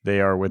them, they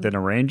are within a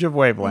range of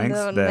wavelengths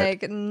that that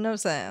make no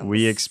sense.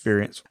 We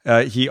experience.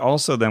 He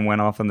also then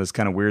went off on this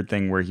kind of weird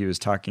thing where he was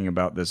talking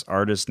about this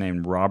artist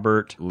named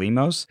Robert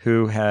Lemos,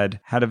 who had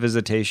a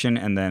visitation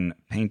and then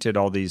painted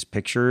all these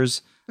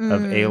pictures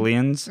of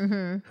aliens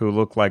who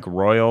look like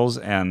royals,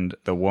 and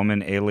the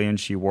woman alien,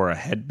 she wore a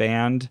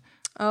headband.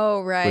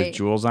 Oh, right. With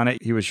jewels on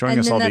it. He was showing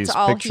us all these pictures.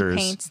 And that's all he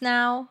paints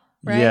now,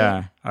 right?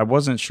 Yeah. I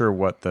wasn't sure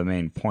what the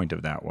main point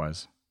of that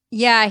was.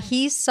 Yeah,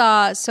 he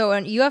saw, so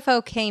a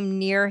UFO came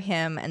near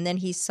him, and then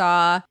he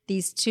saw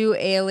these two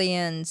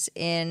aliens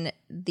in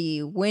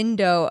the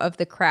window of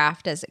the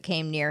craft as it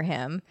came near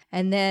him,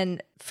 and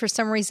then for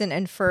some reason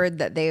inferred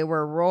that they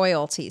were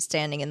royalty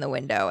standing in the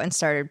window and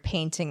started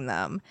painting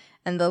them.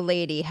 And the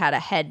lady had a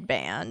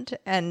headband,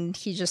 and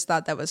he just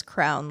thought that was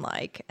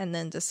crown-like, and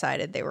then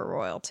decided they were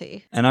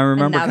royalty. And I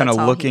remember kind of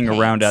looking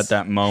around at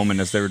that moment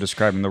as they were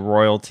describing the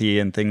royalty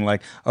and thinking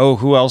like, oh,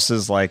 who else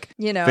is like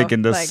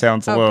thinking this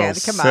sounds a little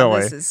silly? On,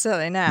 this is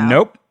silly now.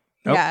 Nope.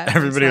 Yeah,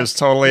 everybody was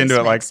totally into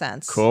it like,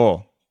 sense.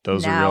 Cool,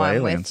 those now are real I'm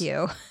aliens. With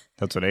you.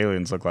 That's what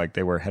aliens look like.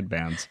 They wear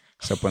headbands,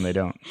 except when they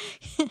don't.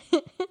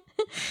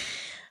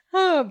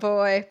 Oh,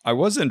 boy. I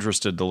was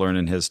interested to learn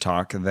in his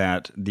talk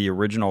that the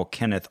original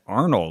Kenneth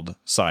Arnold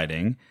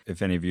sighting,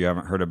 if any of you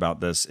haven't heard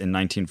about this, in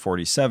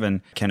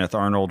 1947, Kenneth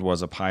Arnold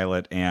was a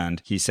pilot, and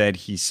he said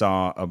he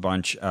saw a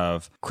bunch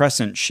of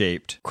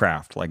crescent-shaped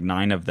craft, like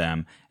 9 of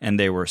them, and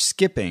they were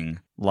skipping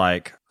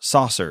like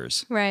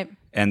saucers. Right.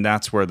 And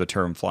that's where the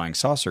term flying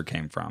saucer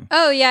came from.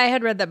 Oh, yeah, I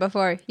had read that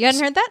before. You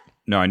hadn't heard that?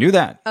 No, I knew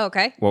that. Oh,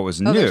 okay. What was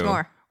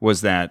new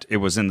was that it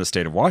was in the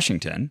state of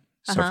Washington,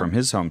 so from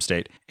his home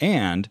state,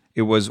 and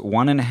it was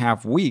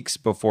 1.5 weeks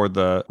before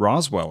the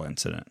Roswell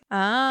incident.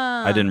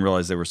 Ah. I didn't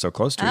realize they were so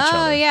close to each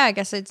other. Oh, yeah, I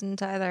guess I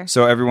didn't either.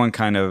 So everyone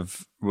kind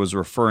of was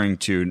referring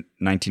to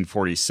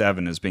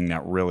 1947 as being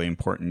that really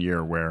important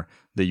year where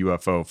the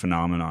UFO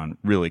phenomenon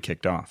really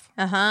kicked off.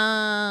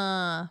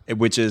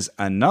 Which is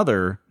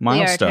another milestone.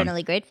 We are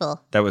eternally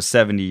grateful. That was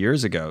 70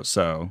 years ago.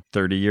 So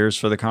 30 years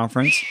for the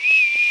conference,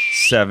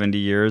 70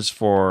 years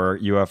for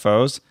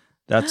UFOs.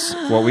 That's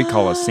what we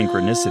call a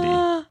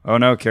synchronicity. Oh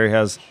no, Carrie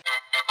has...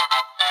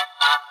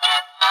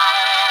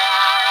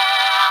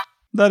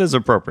 That is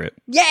appropriate.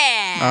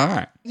 Yeah! All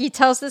right. He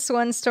tells this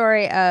one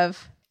story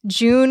of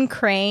June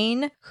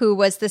Crane, who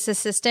was this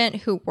assistant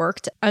who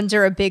worked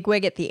under a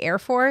bigwig at the Air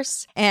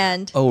Force.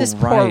 And this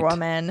poor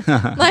woman,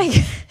 like...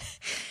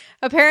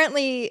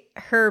 Apparently,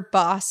 her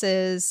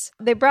bosses,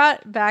 they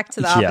brought back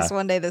to the office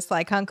one day this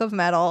like hunk of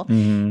metal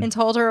and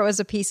told her it was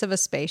a piece of a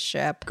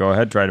spaceship. Go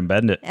ahead, try to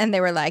bend it. And they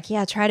were like,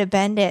 yeah, try to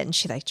bend it. And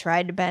she like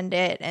tried to bend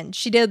it. And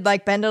she did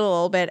like bend it a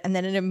little bit. And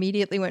then it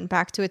immediately went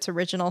back to its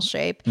original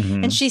shape.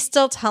 And she's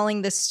still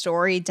telling this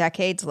story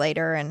decades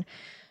later and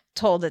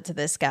told it to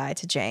this guy,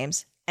 to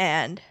James.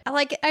 And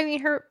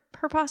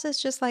her bosses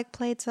just like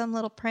played some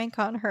little prank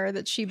on her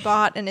that she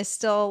bought and is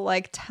still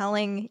like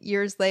telling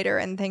years later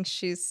and thinks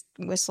she's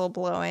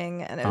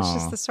whistleblowing. And it was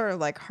just this sort of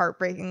like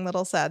heartbreaking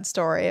little sad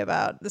story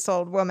about this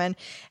old woman.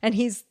 And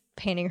he's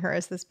painting her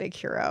as this big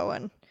hero.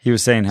 And he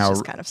was saying how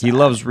just kind of he sad.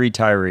 loves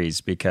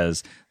retirees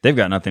because they've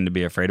got nothing to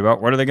be afraid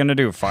about. What are they going to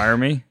do? Fire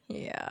me?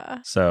 Yeah.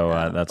 So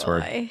that's boy.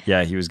 where,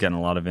 yeah, he was getting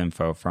a lot of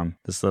info from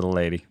this little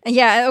lady.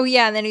 Yeah. Oh,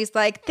 yeah. And then he's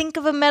like, think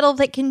of a metal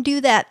that can do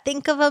that.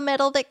 Think of a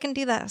metal that can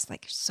do that. I was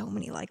like, there's so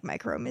many like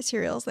micro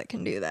materials that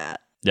can do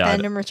that. Yeah,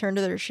 And in return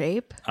to their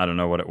shape. I don't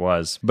know what it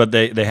was, but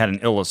they had an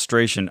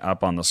illustration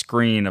up on the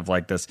screen of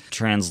like this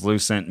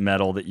translucent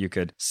metal that you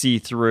could see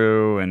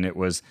through, and it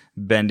was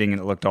bending and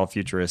it looked all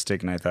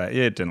futuristic. And I thought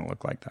it didn't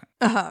look like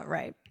that.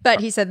 Right. But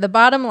he said the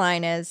bottom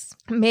line is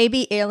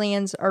maybe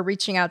aliens are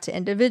reaching out to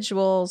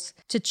individuals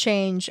to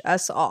change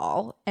us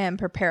all and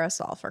prepare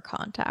us all for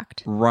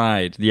contact.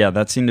 Right. Yeah,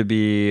 that seemed to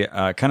be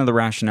kind of the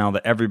rationale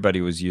that everybody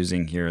was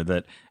using here,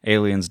 that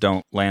aliens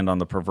don't land on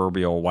the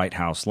proverbial White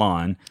House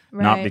lawn,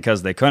 not Right.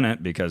 because they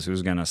couldn't, because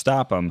who's going to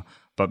stop them,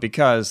 but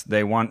because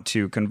they want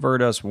to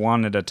convert us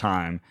one at a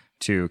time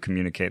to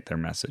communicate their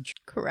message.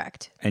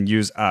 Correct. And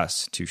use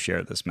us to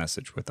share this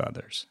message with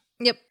others.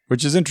 Yep.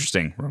 Which is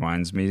interesting.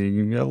 Reminds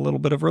me a little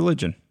bit of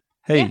religion.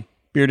 Hey, Yeah.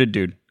 bearded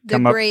dude, The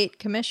come up. Great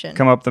Commission.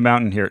 Come up the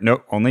mountain here.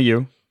 No, only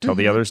you. Tell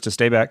the others to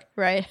stay back.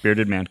 Right.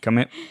 Bearded man, come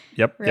in.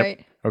 Yep. Right.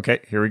 Yep. Okay,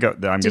 here we go.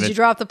 Did you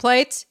drop the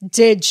plates?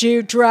 Did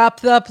you drop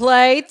the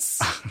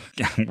plates?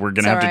 We're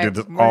gonna have to do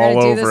this We're all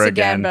gonna do over this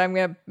again. but I'm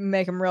going to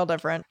make them real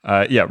different.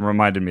 Yeah,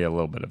 reminded me a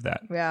little bit of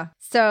that. Yeah.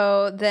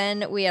 So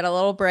then we had a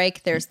little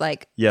break. There's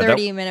like Yeah,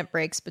 30-minute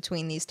breaks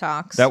between these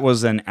talks. That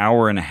was an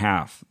hour and a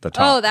half. The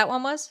talk. Oh, that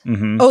one was?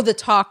 Mm-hmm. Oh, the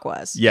talk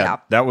was. Yeah,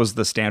 that was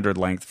the standard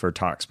length for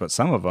talks, but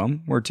some of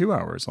them were 2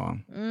 hours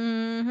long.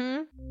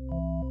 Mm-hmm.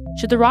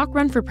 Should The Rock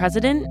run for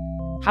president?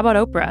 How about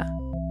Oprah?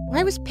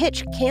 Why was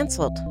Pitch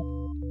canceled?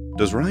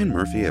 Does Ryan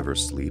Murphy ever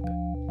sleep?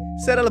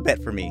 Settle a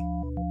bet for me.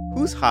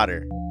 Who's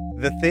hotter,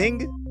 The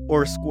Thing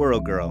or Squirrel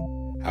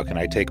Girl? How can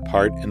I take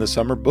part in the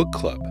summer book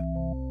club?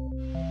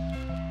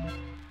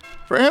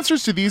 For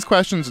answers to these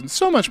questions and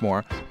so much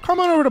more, come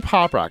on over to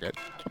Pop Rocket,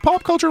 a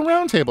pop culture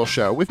roundtable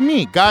show with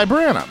me, Guy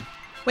Branum.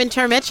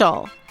 Winter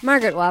Mitchell.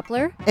 Margaret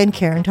Wappler. And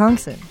Karen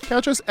Thompson.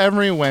 Catch us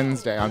every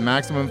Wednesday on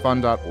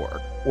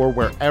MaximumFun.org or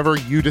wherever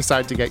you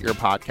decide to get your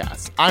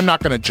podcasts. I'm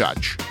not going to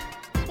judge.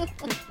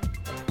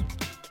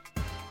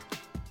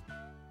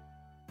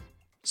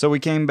 So we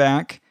came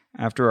back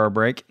after our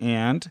break,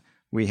 and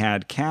we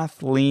had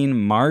Kathleen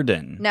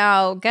Marden.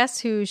 Now, guess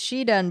who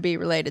she done be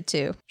related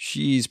to?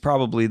 She's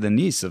probably the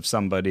niece of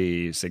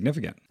somebody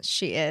significant.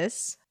 She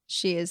is.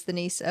 She is the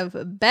niece of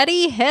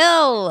Betty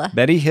Hill.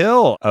 Betty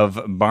Hill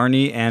of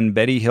Barney and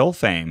Betty Hill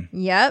fame.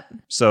 Yep.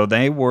 So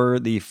they were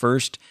the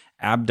first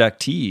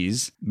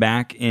abductees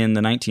back in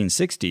the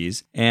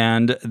 1960s,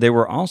 and they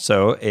were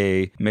also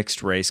a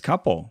mixed race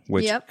couple,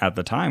 which at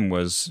the time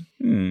was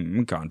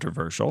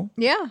controversial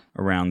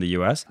around the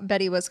U.S.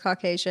 Betty was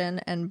Caucasian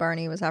and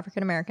Barney was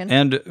African American.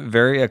 And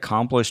very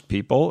accomplished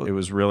people. It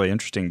was really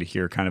interesting to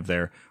hear kind of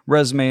their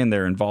resume and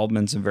their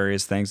involvements in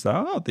various things.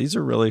 These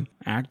are really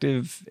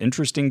active,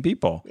 interesting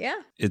people. Yeah.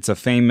 It's a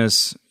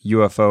famous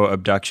UFO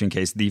abduction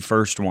case, the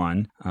first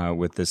one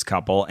with this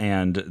couple,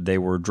 and they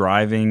were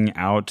driving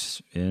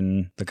out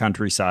in the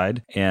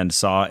countryside and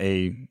saw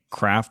a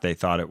craft. They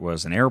thought it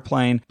was an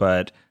airplane,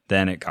 but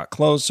then it got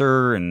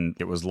closer and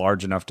it was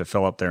large enough to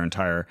fill up their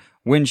entire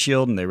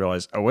windshield, and they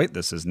realized, oh wait,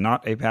 this is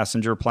not a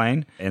passenger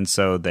plane. And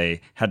so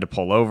they had to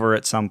pull over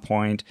at some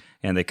point,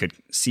 and they could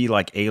see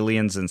like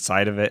aliens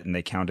inside of it, and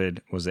they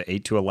counted, was it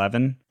 8 to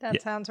 11?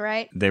 That sounds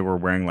right. They were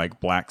wearing like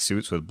black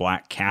suits with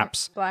black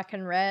caps. Black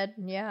and red,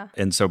 yeah.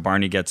 And so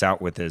Barney gets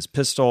out with his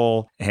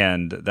pistol,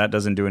 and that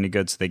doesn't do any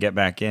good, so they get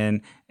back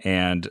in,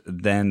 and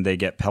then they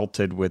get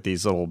pelted with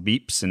these little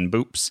beeps and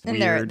boops.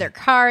 And their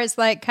car is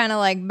like kind of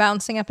like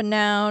bouncing up and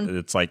down.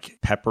 It's like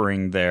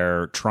peppering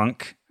their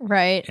trunk.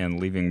 Right. And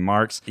leaving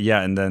marks.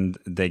 Yeah, and then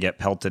they get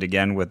pelted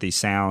again with these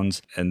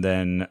sounds, and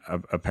then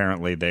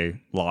apparently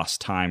they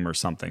lost time or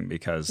something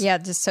because... Yeah,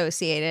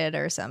 dissociated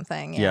or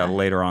something. Yeah,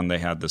 later on they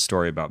had the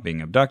story about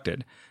being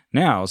abducted.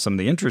 Now, some of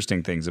the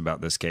interesting things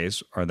about this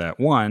case are that,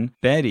 one,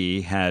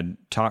 Betty had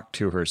talked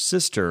to her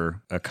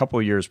sister a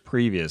couple years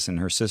previous, and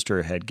her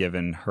sister had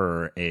given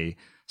her a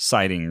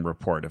sighting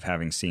report of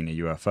having seen a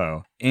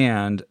UFO.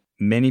 And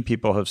many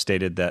people have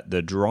stated that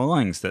the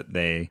drawings that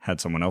they had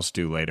someone else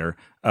do later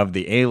of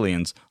the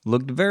aliens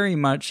looked very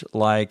much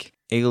like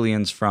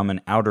aliens from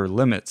an Outer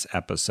Limits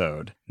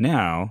episode.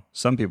 Now,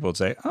 some people would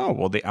say, oh,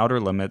 well, the Outer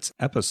Limits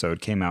episode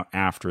came out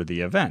after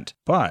the event,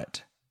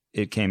 but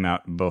it came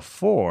out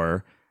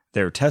before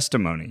their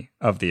testimony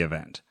of the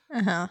event.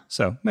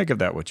 So make of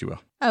that what you will.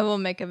 I will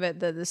make of it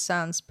that this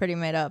sounds pretty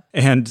made up.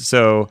 And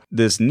so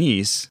this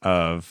niece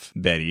of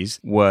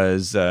Betty's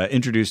was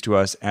introduced to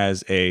us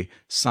as a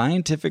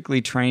scientifically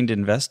trained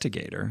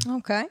investigator.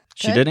 Okay.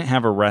 She didn't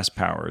have arrest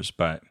powers,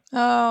 but...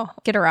 Oh,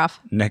 get her off.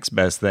 Next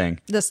best thing.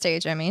 The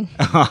stage, I mean.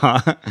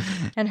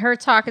 And her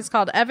talk is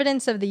called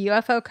Evidence of the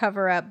UFO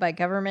Cover-Up by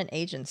Government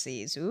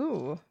Agencies.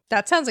 Ooh,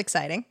 that sounds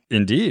exciting.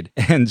 Indeed.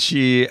 And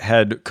she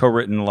had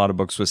co-written a lot of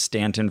books with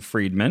Stanton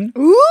Friedman.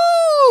 Ooh!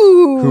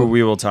 who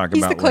we will talk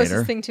He's about the closest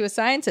later. thing to a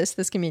scientist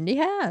this community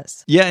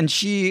has. Yeah, and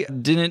she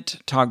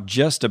didn't talk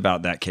just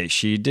about that case.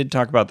 She did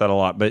talk about that a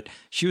lot, but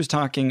she was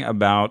talking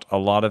about a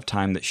lot of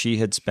time that she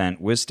had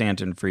spent with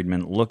Stanton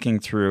Friedman looking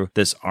through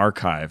this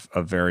archive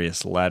of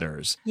various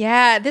letters.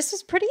 Yeah, this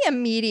was pretty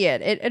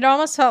immediate. It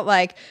almost felt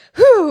like,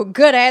 whew,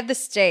 good, I have the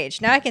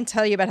stage. Now I can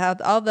tell you about how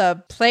all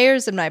the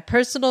players in my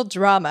personal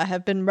drama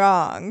have been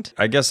wronged.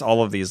 I guess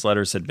all of these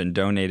letters had been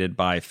donated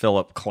by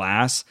Philip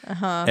Klass.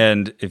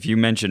 And if you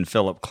mention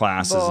Philip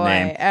Klass's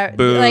name,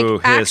 boo, like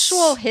hiss.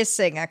 actual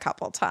hissing a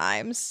couple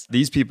times.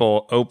 These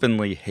people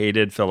openly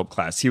hated Philip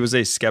Klass. He was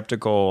a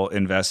skeptical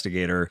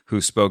investigator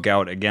who spoke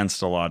out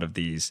against a lot of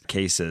these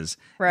cases.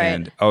 Right.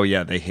 And, oh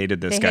yeah, they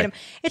hated this They guy. hate him.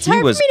 It's he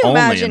hard for was me to only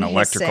imagine an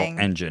electrical hissing.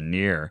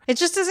 engineer. It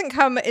just doesn't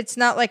come, it's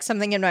not like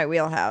something in my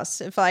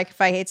wheelhouse. If I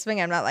hate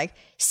something, I'm not like,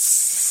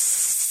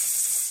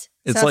 it's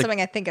not like-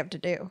 something I think of to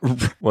do.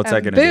 What's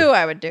that going to Boo, do?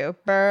 I would do.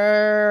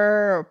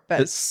 Brr,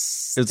 but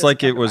It's doesn't like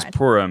come it to was mind.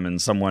 Purim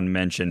and someone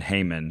mentioned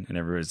Haman and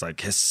everybody's like,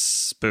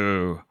 hiss,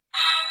 boo.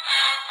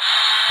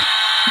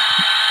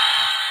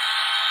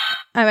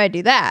 I might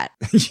do that.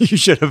 You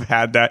should have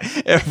had that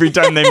every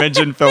time they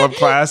mentioned Philip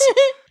Klass.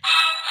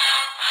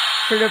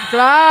 Philip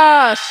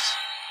Glass.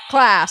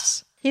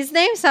 Class. His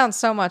name sounds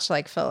so much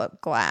like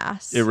Philip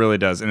Glass. It really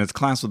does. And it's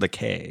Klass with a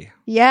K.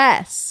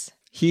 Yes.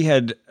 He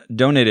had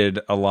donated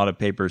a lot of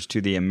papers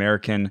to the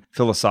American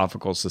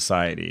Philosophical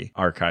Society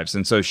archives.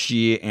 And so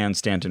she and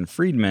Stanton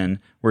Friedman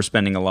were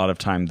spending a lot of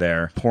time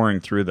there pouring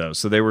through those.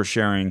 So they were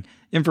sharing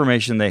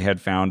information they had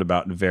found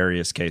about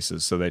various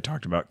cases. So they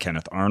talked about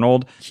Kenneth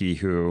Arnold, he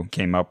who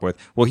came up with,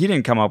 well, he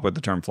didn't come up with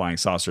the term flying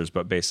saucers,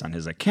 but based on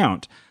his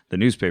account, the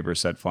newspaper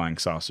said flying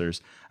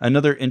saucers.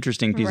 Another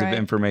interesting piece of Right.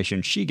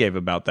 information she gave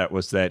about that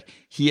was that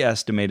he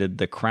estimated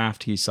the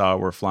craft he saw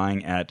were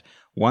flying at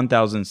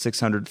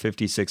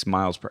 1,656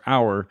 miles per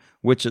hour,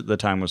 which at the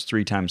time was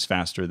 3 times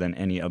faster than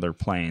any other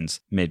planes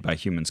made by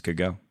humans could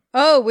go.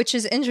 Oh, which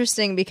is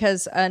interesting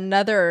because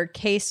another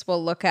case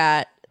we'll look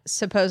at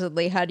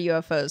supposedly had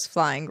UFOs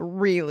flying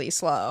really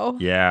slow.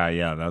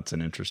 Yeah, that's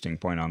an interesting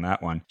point on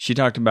that one. She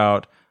talked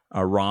about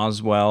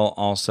Roswell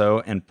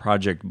also and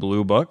Project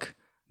Blue Book.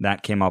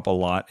 That came up a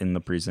lot in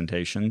the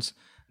presentations.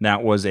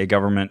 That was a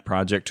government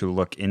project to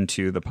look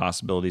into the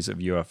possibilities of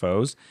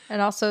UFOs. And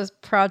also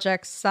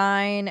Project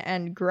Sign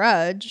and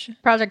Grudge.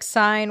 Project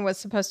Sign was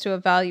supposed to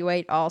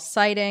evaluate all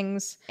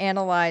sightings,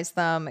 analyze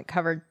them. It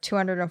covered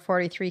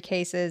 243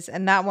 cases,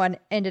 and that one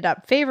ended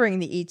up favoring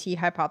the ET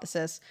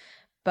hypothesis.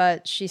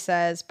 But she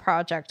says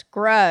Project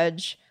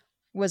Grudge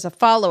was a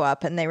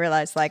follow-up, and they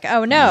realized, like,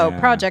 oh no, Yeah.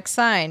 Project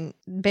Sign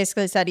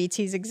basically said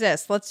ETs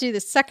exist. Let's do the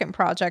second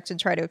project and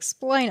try to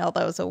explain all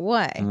those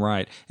away.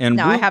 Right. And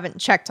Now, Blue- I haven't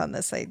checked on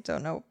this. I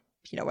don't know,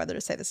 whether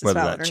to say this is Whether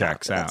valid that or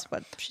checks not. But out. that's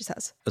what she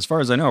says. As far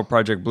as I know,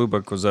 Project Blue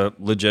Book was a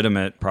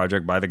legitimate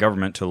project by the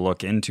government to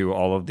look into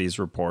all of these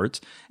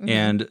reports. Mm-hmm.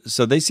 And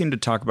so they seem to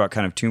talk about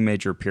kind of 2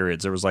 major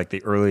periods. There was like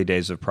the early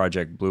days of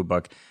Project Blue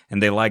Book,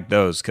 and they liked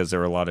those because there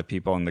were a lot of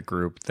people in the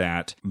group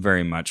that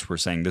very much were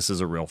saying this is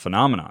a real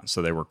phenomenon.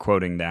 So they were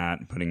quoting that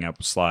and putting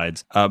up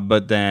slides.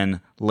 But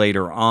then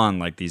later on,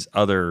 like these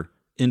other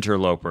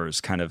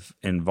interlopers kind of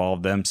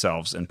involved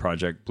themselves in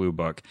Project Blue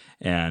Book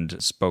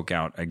and spoke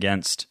out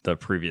against the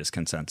previous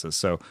consensus.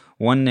 So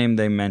one name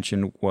they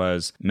mentioned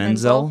was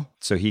Menzel.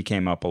 So he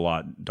came up a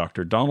lot,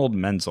 Dr. Donald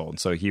Menzel. And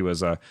so he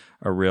was a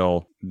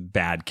real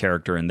bad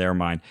character in their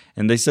mind.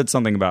 And they said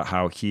something about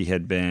how he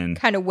had been...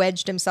 Kind of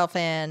wedged himself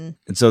in.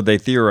 And so they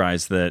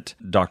theorized that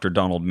Dr.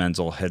 Donald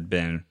Menzel had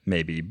been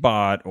maybe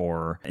bought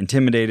or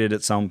intimidated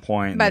at some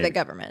point. By the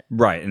government.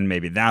 Right. And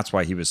maybe that's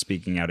why he was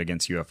speaking out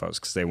against UFOs,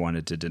 because they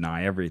wanted to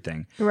deny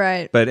everything.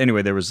 Right. But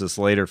anyway, there was this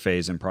later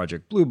phase in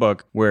Project Blue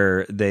Book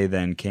where they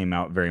then came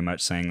out very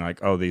much saying like,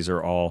 oh, these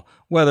are all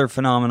weather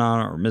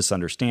phenomena or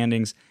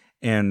misunderstandings.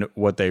 And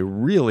what they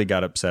really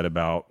got upset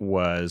about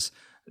was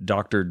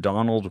Dr.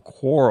 Donald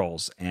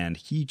Quarles, and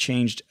he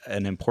changed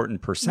an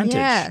important percentage.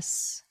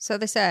 Yes. So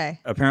they say.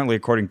 Apparently,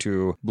 according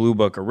to Blue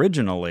Book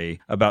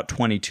originally, about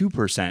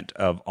 22%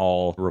 of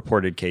all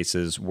reported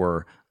cases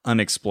were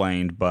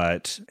unexplained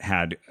but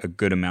had a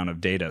good amount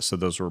of data. So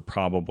those were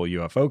probable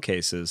UFO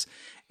cases.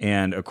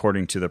 And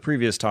according to the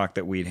previous talk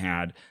that we'd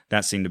had,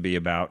 that seemed to be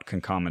about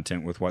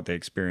concomitant with what they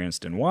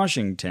experienced in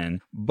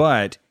Washington.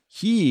 But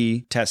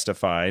he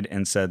testified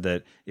and said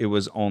that it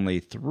was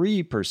only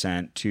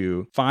 3%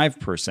 to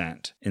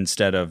 5%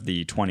 instead of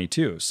the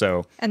 22.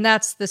 So, And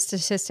that's the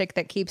statistic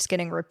that keeps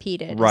getting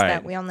repeated. Right. Is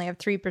that we only have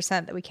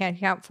 3% that we can't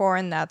account for,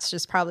 and that's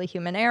just probably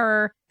human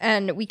error.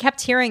 And we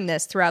kept hearing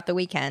this throughout the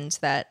weekend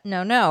that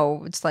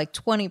no, it's like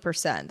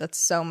 20%. That's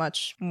so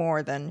much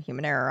more than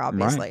human error,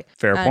 obviously. Right.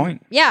 Fair And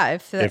point. Yeah,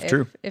 If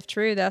true. If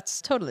true,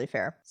 that's totally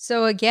fair.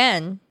 So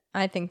again,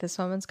 I think this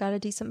woman's got a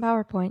decent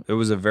PowerPoint. It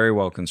was a very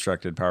well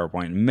constructed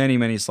PowerPoint. Many,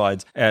 many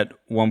slides. At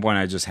one point,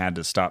 I just had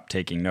to stop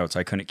taking notes.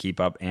 I couldn't keep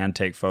up and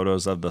take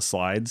photos of the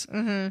slides.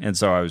 Mm-hmm. And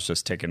so I was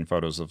just taking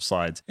photos of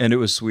slides. And it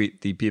was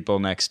sweet. The people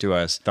next to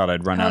us thought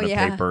I'd run out of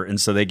paper. And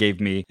so they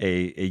gave me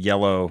a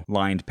yellow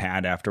lined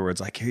pad afterwards,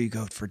 like, here you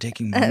go for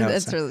taking more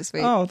notes. That's really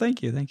sweet. Oh,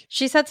 thank you. Thank you.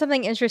 She said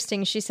something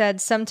interesting. She said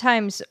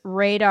sometimes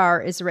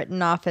radar is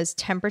written off as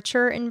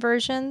temperature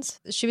inversions.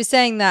 She was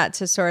saying that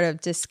to sort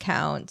of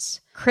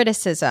discount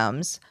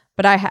criticisms,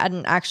 but I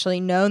hadn't actually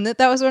known that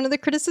was one of the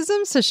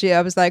criticisms. So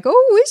I was like,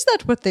 oh, is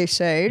that what they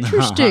say?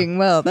 Interesting.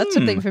 Well, that's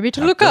something for me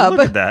to look up.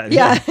 Look at that.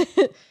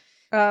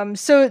 Yeah.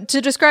 So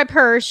to describe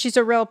her, she's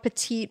a real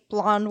petite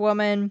blonde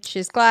woman. She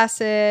has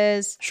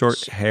glasses.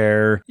 Short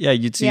hair. Yeah,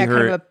 you'd see her.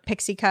 Kind of a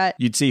pixie cut.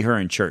 You'd see her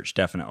in church,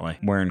 definitely.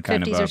 Wearing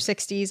kind 50s of or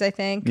 60s, I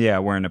think. Yeah,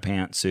 wearing a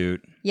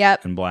pantsuit.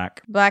 Yep. And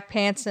black. Black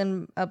pants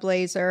and a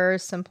blazer,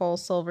 simple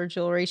silver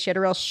jewelry. She had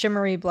a real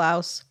shimmery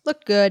blouse.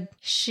 Looked good.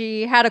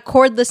 She had a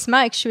cordless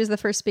mic. She was the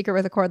first speaker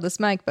with a cordless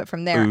mic, but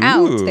from there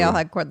out, they all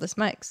had cordless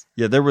mics.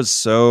 Yeah, there was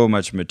so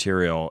much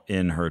material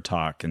in her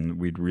talk, and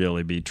we'd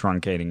really be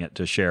truncating it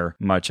to share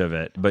much of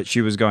it. But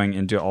she was going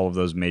into all of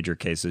those major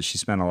cases. She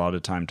spent a lot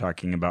of time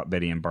talking about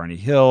Betty and Barney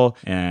Hill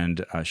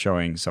and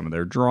showing some of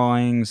their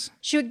drawings.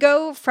 She would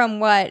go from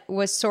what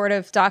was sort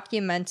of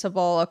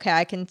documentable, okay,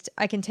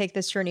 I can take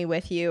this journey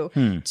with you,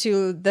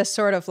 to the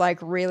sort of like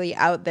really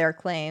out there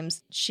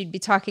claims. She'd be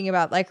talking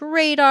about like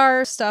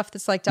radar stuff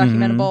that's like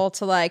documentable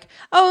to like,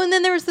 oh, and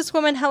then there was this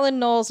woman, Helen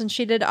Knowles, and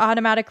she did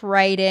automatic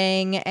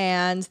writing,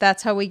 and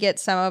that's how we get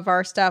some of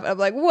our stuff. I'm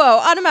like, whoa,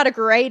 automatic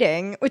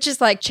writing, which is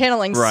like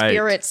channeling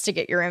spirits to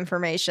get your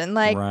information.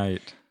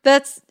 Like,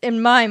 that's,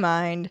 in my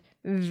mind,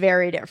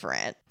 very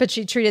different. But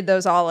she treated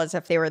those all as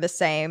if they were the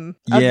same,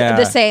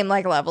 the same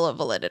like level of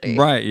validity.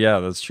 Right, yeah,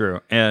 that's true.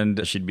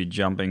 And she'd be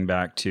jumping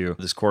back to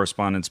this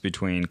correspondence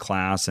between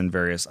class and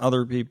various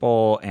other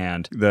people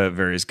and the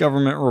various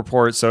government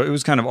reports. So it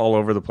was kind of all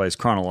over the place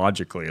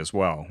chronologically as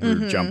well. We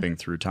were jumping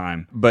through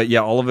time. But yeah,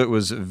 all of it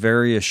was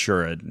very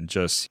assured.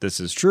 Just, this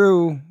is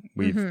true.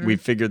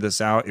 We've figured this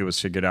out. It was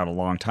figured out a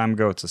long time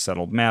ago. It's a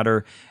settled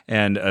matter,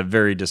 and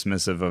very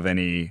dismissive of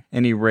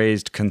any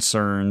raised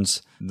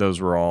concerns.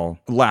 Those were all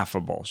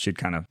laughable. She'd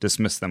kind of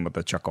dismiss them with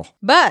a chuckle.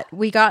 But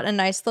we got a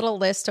nice little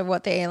list of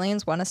what the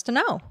aliens want us to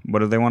know. What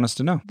do they want us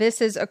to know?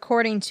 This is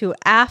according to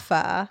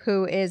AFA,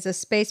 who is a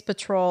Space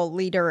Patrol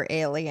leader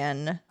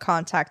alien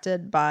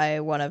contacted by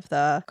one of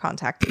the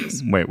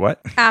contactees. Wait,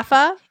 what?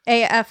 AFA,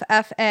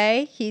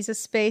 AFFA. He's a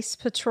Space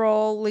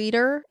Patrol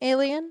leader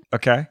alien.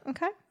 Okay.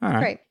 All right.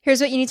 Great.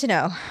 Here's what you need to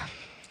know.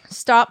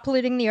 Stop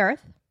polluting the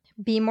earth.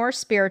 Be more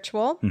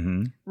spiritual.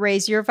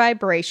 Raise your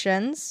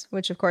vibrations,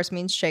 which of course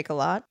means shake a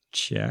lot.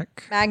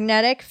 Check.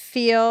 Magnetic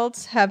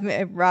fields have...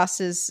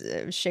 Ross is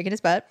shaking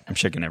his butt. I'm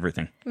shaking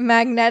everything.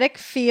 Magnetic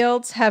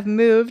fields have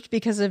moved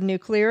because of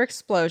nuclear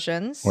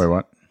explosions. Wait,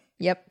 what?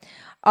 Yep.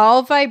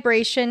 All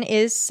vibration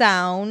is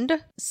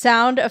sound.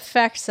 Sound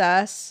affects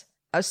us.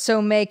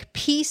 So make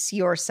peace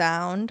your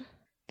sound.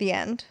 The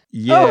end.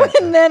 Yeah. Oh,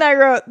 and then I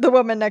wrote, the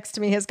woman next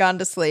to me has gone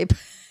to sleep.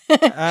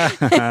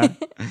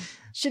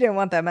 She didn't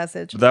want that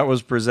message. That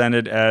was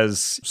presented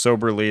as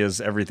soberly as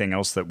everything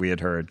else that we had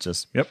heard.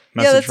 Just, message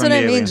that's from what the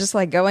I mean. aliens. Just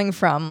like going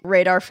from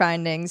radar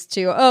findings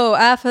to, oh,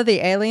 AFA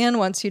the alien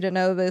wants you to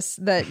know this,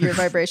 that your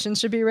vibrations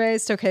should be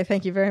raised. Okay,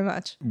 thank you very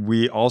much.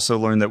 We also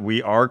learned that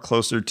we are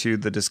closer to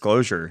the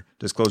disclosure.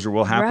 Disclosure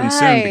will happen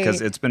soon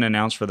because it's been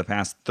announced for the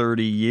past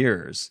 30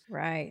 years.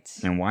 Right.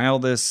 And why all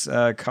this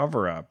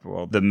cover-up?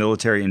 Well, the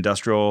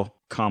military-industrial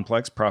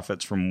complex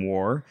profits from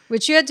war.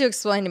 Which you had to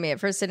explain to me. At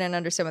first I didn't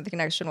understand what the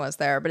connection was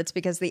there, but it's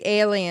because the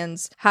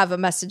aliens have a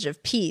message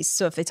of peace.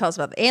 So if they tell us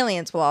about the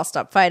aliens, we'll all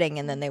stop fighting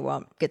and then they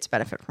won't get to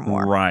benefit from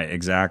war. Right,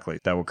 exactly.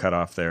 That will cut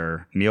off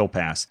their meal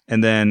pass.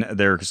 And then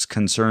there's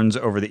concerns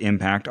over the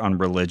impact on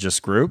religious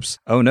groups.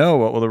 Oh no,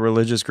 what will the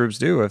religious groups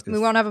do if we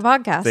won't have a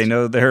podcast? They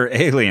know they're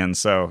aliens,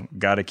 so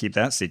got to keep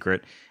that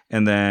secret.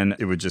 And then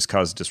it would just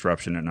cause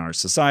disruption in our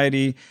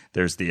society.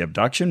 There's the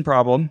abduction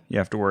problem you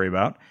have to worry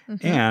about.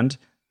 And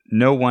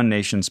no one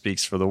nation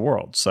speaks for the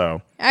world.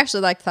 So I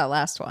actually liked that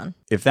last one.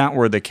 If that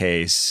were the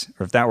case,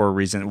 or if that were a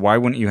reason, why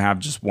wouldn't you have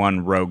just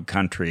one rogue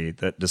country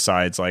that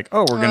decides like,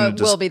 oh, we're going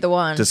to we'll be the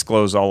one.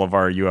 Disclose all of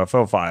our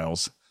UFO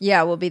files?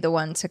 Yeah, we'll be the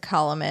one to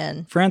call them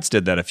in. France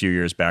did that a few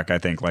years back, I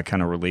think, like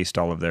kind of released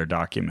all of their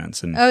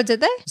documents. And oh, did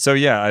they? So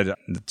yeah,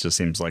 it just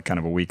seems like kind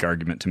of a weak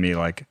argument to me.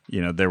 Like,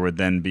 there would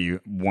then be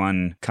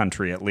one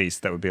country at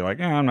least that would be like,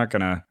 I'm not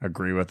going to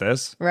agree with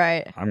this.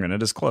 Right. I'm going to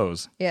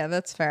disclose. Yeah,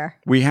 that's fair.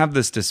 We have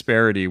this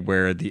disparity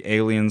where the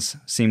aliens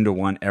seem to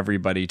want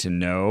everybody to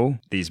know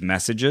these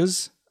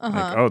messages.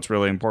 Like, it's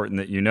really important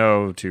that you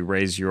know to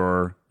raise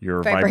your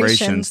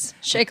vibrations.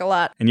 Shake a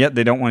lot. And yet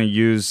they don't want to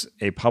use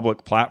a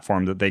public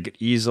platform that they could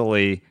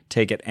easily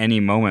take at any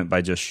moment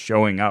by just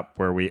showing up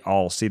where we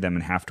all see them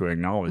and have to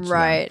acknowledge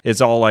them.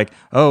 It's all like,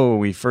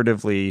 we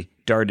furtively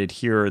darted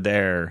here or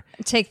there.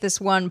 Take this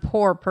one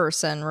poor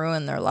person,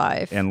 ruin their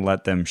life. And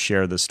let them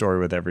share the story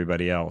with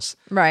everybody else.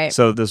 Right.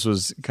 So this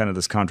was kind of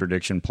this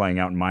contradiction playing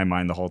out in my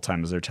mind the whole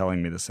time as they're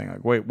telling me this thing.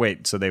 Like,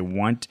 wait. So they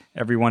want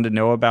everyone to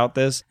know about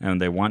this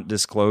and they want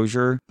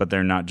disclosure, but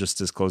they're not just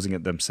disclosing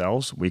it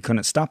themselves. We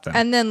couldn't stop them.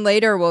 And then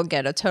later we'll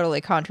get a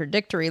totally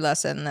contradictory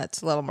lesson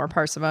that's a little more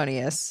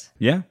parsimonious.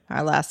 Yeah.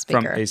 Our last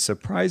speaker. From a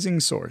surprising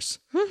source.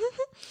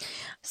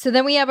 So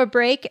then we have a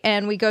break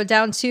and we go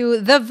down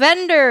to the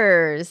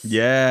vendors.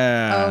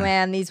 Yeah. Oh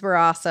man, these were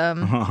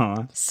awesome.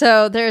 Uh-huh.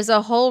 So there's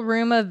a whole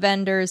room of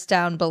vendors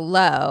down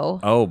below.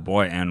 Oh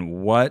boy,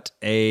 and what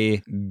a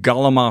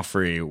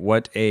gallimaufry,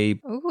 what a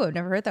Ooh, I've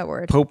never heard that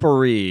word.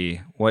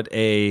 potpourri, what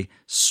a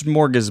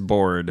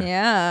smorgasbord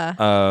Yeah.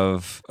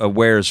 of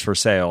wares for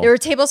sale. There were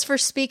tables for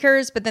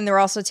speakers, but then there were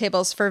also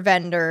tables for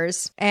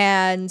vendors.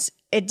 And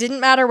it didn't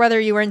matter whether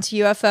you were into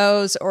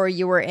UFOs or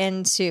you were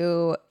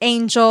into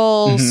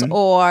angels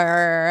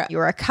or you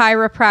were a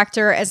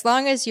chiropractor, as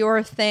long as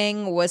your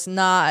thing was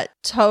not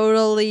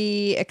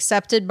totally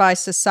accepted by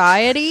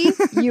society,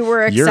 you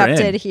were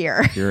accepted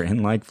here. You're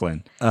in like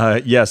Flynn.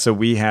 Yeah, so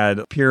we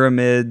had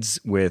pyramids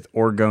with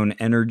orgone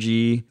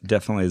energy,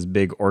 definitely this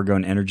big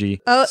orgone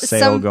energy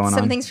sale going on.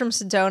 Some things from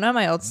Sedona,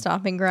 my old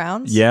stomping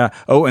grounds. Yeah.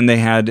 Oh, and they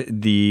had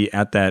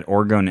at that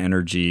orgone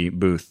energy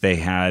booth, they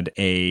had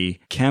a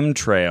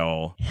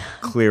chemtrail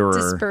clearer.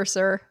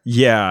 Disperser.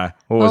 Yeah.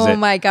 What was it? Oh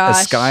my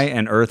gosh. A sky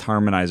and earth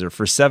harmonizer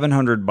for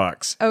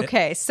 $700.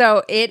 Okay,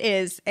 so it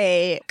is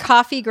a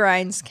coffee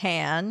grinds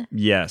can.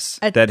 Yes.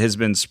 That has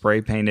been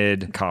spray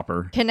painted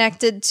copper.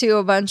 Connected to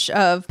a bunch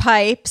of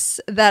pipes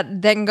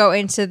that then go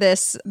into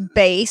this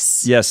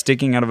base. Yeah,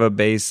 sticking out of a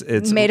base.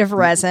 It's made of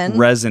resin.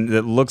 Resin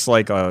that looks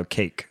like a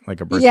cake,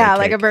 like a birthday cake. Yeah,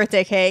 like a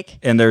birthday cake.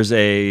 And there's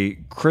a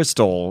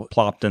crystal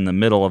plopped in the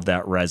middle of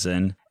that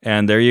resin.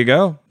 And there you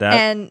go. That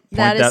is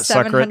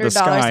 $700. And it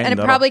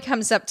that'll- probably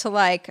comes up to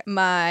like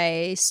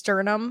my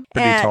sternum.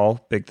 Pretty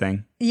tall, big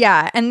thing.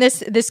 Yeah, and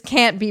this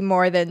can't be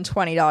more than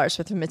 $20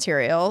 worth of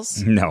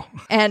materials. No.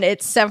 And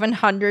it's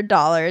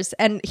 $700.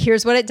 And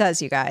here's what it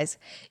does, you guys.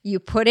 You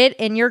put it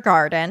in your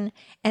garden,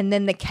 and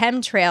then the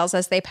chemtrails,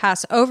 as they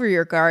pass over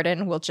your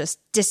garden, will just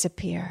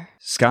disappear.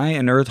 Sky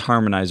and Earth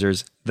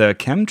harmonizers, the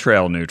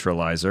chemtrail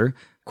neutralizer,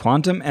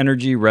 quantum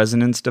energy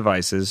resonance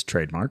devices,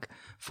 trademark,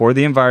 for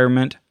the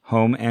environment,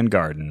 home, and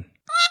garden.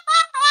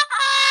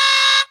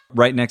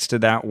 Right next to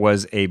that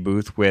was a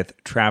booth with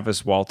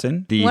Travis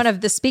Walton. One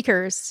of the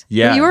speakers.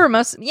 Yeah. Who you were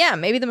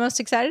maybe the most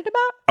excited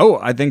about? Oh,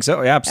 I think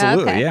so. Yeah,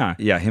 absolutely. Okay. Yeah.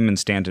 Yeah, him and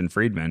Stanton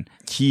Friedman.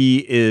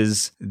 He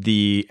is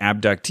the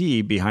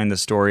abductee behind the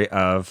story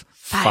of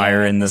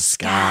Fire in the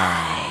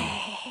Sky.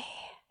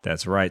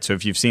 That's right. So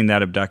if you've seen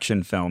that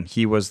abduction film,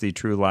 he was the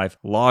true life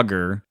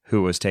logger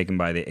who was taken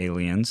by the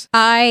aliens.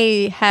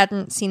 I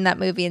hadn't seen that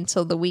movie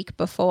until the week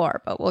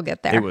before, but we'll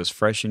get there. It was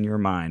fresh in your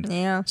mind.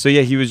 Yeah. So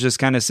yeah, he was just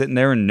kind of sitting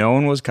there and no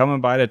one was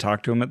coming by to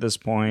talk to him at this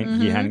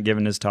point. He hadn't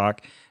given his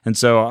talk. And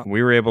so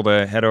we were able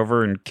to head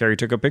over and Carrie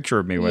took a picture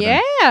of me with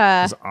him. Yeah.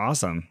 It was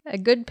awesome. A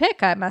good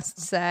pick, I must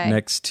say.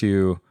 Next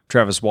to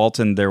Travis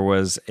Walton, there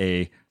was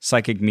a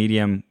psychic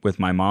medium with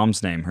my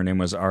mom's name. Her name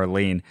was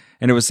Arlene.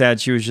 And it was sad.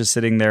 She was just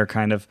sitting there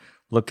kind of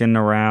looking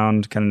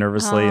around kind of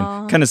nervously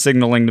and kind of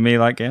signaling to me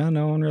like, yeah,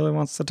 no one really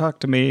wants to talk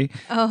to me.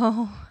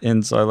 Oh.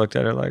 And so I looked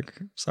at her like,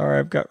 sorry,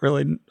 I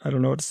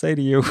don't know what to say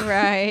to you.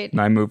 Right.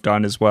 And I moved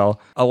on as well.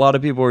 A lot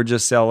of people were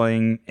just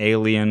selling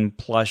alien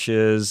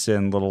plushes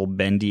and little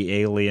bendy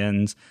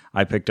aliens.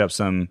 I picked up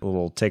some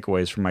little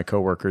takeaways from my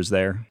coworkers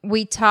there.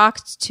 We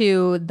talked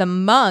to the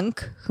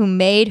monk who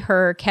made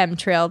her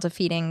chemtrail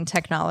defeating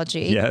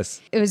technology.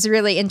 Yes. It was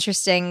really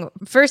interesting.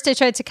 First, I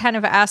tried to kind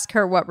of ask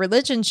her what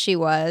religion she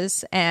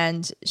was,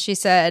 and she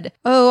said,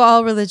 oh,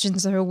 all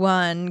religions are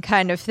one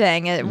kind of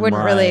thing. It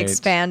wouldn't really Right.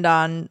 expand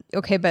on,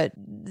 okay, but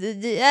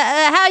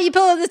how are you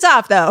pulling this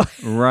off, though?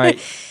 Right.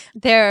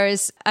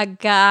 There's a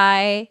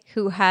guy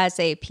who has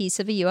a piece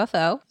of a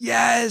UFO.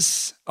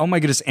 Yes. Oh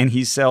my goodness. And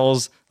he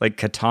sells like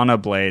katana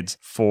blades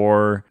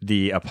for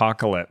the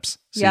apocalypse.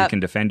 So you Yep. can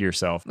defend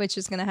yourself. Which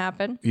is going to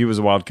happen. He was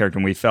a wild character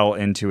and we fell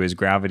into his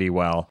gravity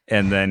well.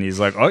 And then he's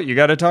like, oh, you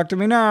got to talk to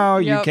me now.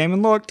 You Yep. came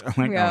and looked. I'm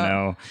like, Yep. oh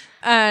no.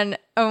 And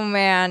oh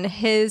man,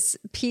 his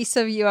piece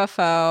of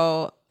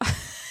UFO,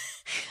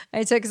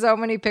 I took so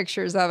many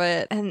pictures of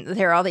it. And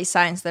there are all these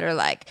signs that are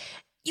like,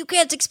 you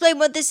can't explain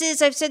what this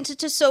is. I've sent it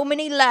to so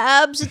many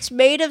labs. It's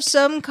made of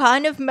some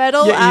kind of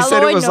metal Yeah, he said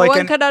it alloy was no like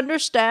one could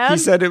understand. He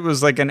said it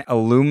was like an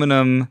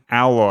aluminum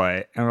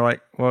alloy. And we're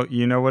like, well,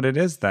 you know what it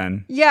is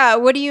then. Yeah,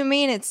 what do you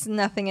mean it's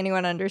nothing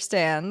anyone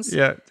understands?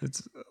 Yeah,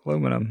 it's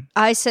aluminum.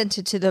 I sent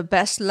it to the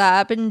best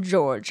lab in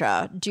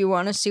Georgia. Do you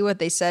want to see what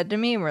they said to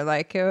me? And we're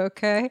like,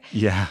 okay.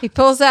 Yeah. He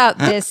pulls out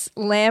this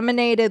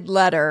laminated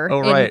letter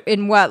Oh, right.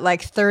 in what,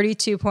 like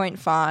 32-point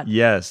font.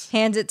 Yes.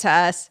 Hands it to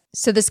us.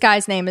 So this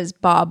guy's name is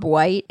Bob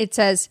White. It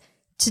says,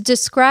 to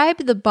describe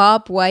the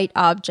Bob White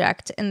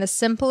object in the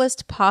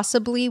simplest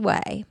possibly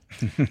way,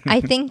 I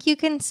think you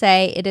can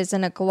say it is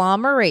an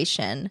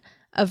agglomeration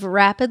of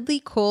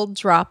rapidly cooled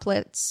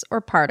droplets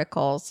or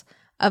particles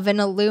of an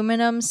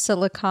aluminum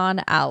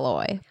silicon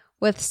alloy.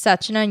 With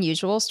such an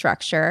unusual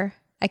structure,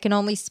 I can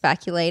only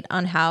speculate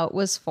on how it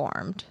was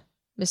formed.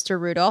 Mr.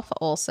 Rudolph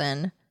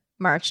Olson,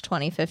 March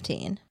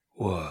 2015.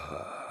 Whoa.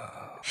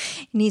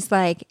 And he's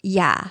like,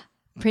 yeah,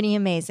 pretty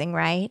amazing,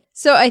 right?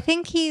 So I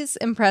think he's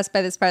impressed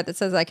by this part that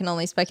says I can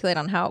only speculate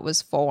on how it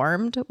was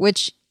formed,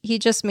 which he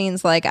just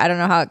means like, I don't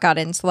know how it got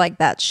into like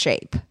that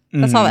shape.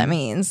 That's all that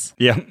means.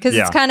 Yeah. Because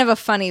it's kind of a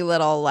funny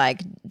little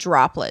like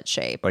droplet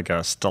shape. Like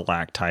a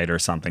stalactite or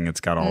something. It's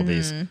got all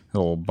these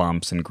little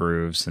bumps and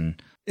grooves. And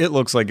it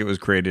looks like it was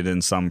created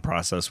in some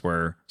process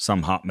where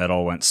some hot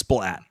metal went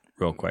splat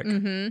real quick.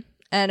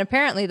 And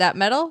apparently that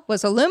metal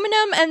was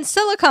aluminum and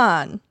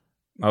silicon.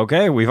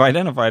 Okay, we've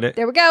identified it.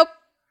 There we go.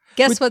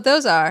 Guess what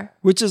those are?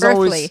 Which is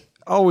Earthly.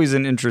 always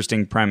an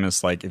interesting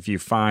premise. Like if you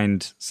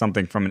find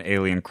something from an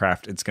alien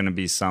craft, it's going to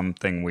be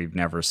something we've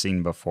never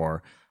seen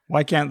before.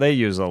 Why can't they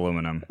use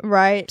aluminum?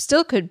 Right.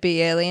 Still could be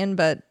alien,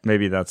 but...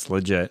 Maybe that's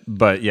legit.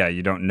 But yeah,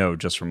 you don't know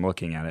just from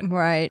looking at it.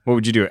 Right. What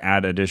would you do?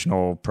 Add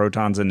additional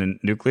protons in the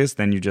nucleus?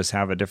 Then you just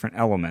have a different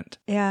element.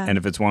 Yeah. And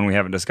if it's one we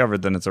haven't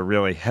discovered, then it's a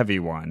really heavy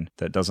one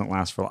that doesn't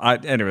last for...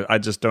 Anyway, I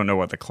just don't know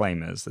what the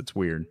claim is. It's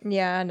weird.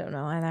 Yeah, I don't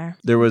know either.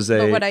 There was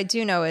But what I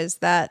do know is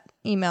that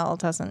email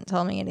doesn't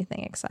tell me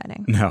anything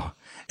exciting. No.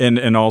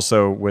 And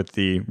also with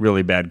the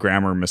really bad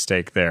grammar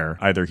mistake there,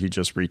 either he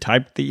just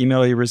retyped the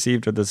email he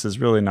received or this is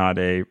really not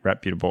a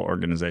reputable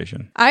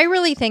organization. I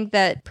really think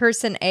that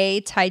person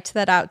A typed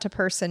that out to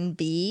person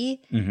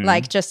B,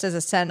 like just as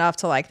a send off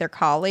to like their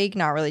colleague,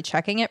 not really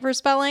checking it for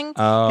spelling.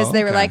 Because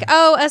they were like,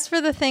 oh, as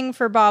for the thing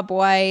for Bob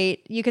White,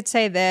 you could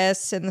say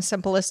this in the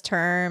simplest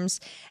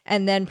terms.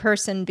 And then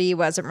person B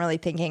wasn't really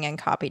thinking and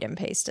copied and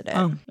pasted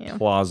it.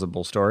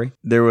 Plausible story.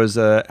 There was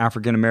a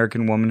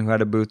African-American woman who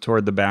had a booth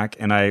toward the back,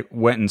 and I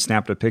went and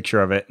snapped a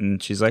picture of it,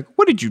 and she's like,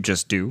 what did you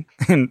just do?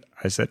 And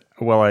I said,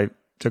 well, I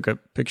took a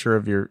picture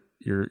of your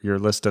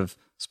list of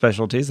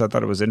specialties. I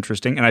thought it was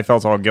interesting, and I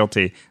felt all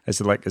guilty. I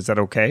said, like, is that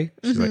okay?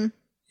 She's like,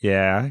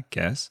 yeah, I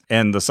guess.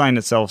 And the sign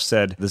itself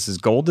said, this is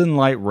Golden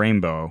Light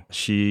Rainbow.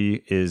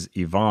 She is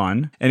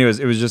Yvonne. Anyways,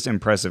 it was just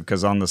impressive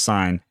because on the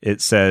sign, it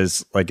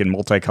says, like in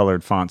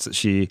multicolored fonts, that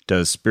she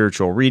does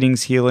spiritual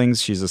readings, healings.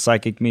 She's a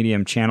psychic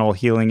medium, channel,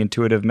 healing,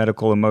 intuitive,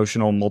 medical,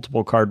 emotional,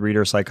 multiple card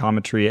reader,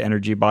 psychometry,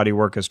 energy,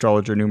 bodywork,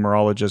 astrologer,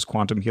 numerologist,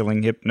 quantum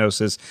healing,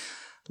 hypnosis,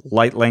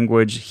 light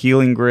language,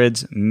 healing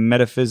grids,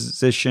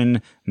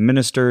 metaphysician,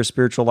 minister,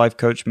 spiritual life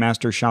coach,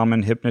 master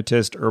shaman,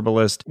 hypnotist,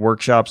 herbalist,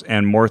 workshops,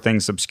 and more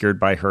things obscured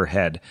by her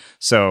head.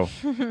 So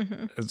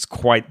it's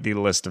quite the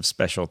list of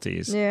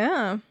specialties.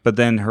 Yeah. But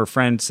then her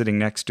friend sitting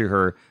next to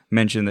her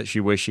mentioned that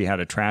she wished she had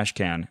a trash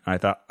can. And I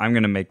thought, I'm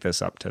going to make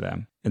this up to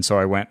them. And so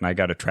I went and I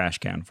got a trash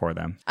can for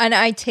them. And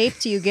I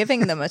taped you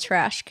giving them a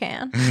trash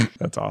can.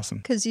 That's awesome.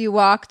 Because you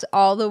walked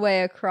all the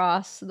way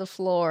across the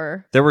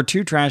floor. There were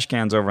 2 trash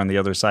cans over on the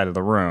other side of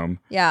the room.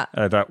 Yeah.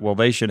 I thought, well,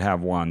 they should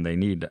have one. They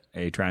need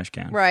a trash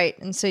can. Right.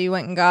 And so you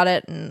went and got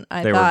it. And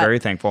They were very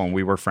thankful, and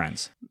we were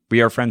friends. We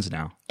are friends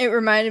now. It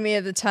reminded me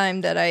of the time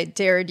that I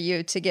dared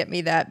you to get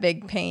me that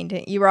big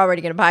painting. You were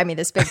already going to buy me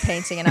this big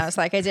painting, and I was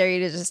like, I dare you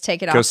to just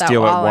take it off that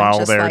wall and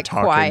just like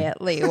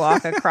quietly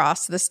walk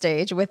across the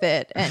stage with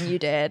it. And you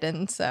did.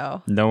 And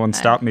so no one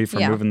stopped me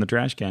from moving the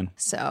trash can.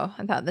 So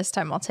I thought this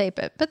time I'll tape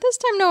it. But this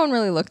time no one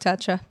really looked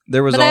at you.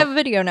 I have a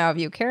video now of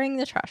you carrying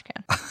the trash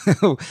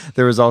can.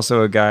 There was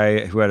also a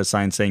guy who had a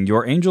sign saying,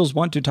 your angels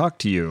want to talk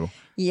to you.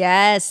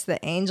 Yes,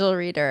 the angel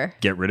reader.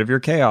 Get rid of your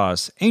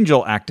chaos.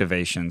 Angel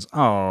activations.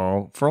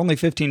 Oh, for only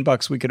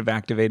 $15, we could have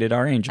activated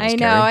our angels. I know.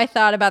 Carrie. I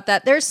thought about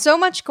that. There's so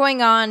much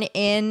going on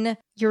in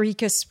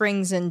Eureka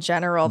Springs in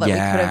general that we could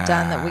have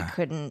done that we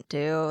couldn't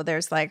do.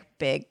 There's like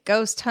big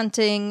ghost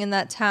hunting in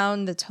that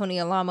town. The Tony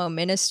Alamo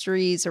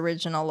Ministries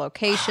original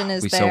location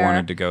is there. We so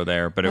wanted to go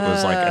there, but it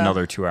was like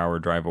another 2-hour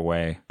drive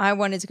away. I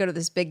wanted to go to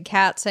this big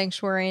cat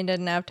sanctuary and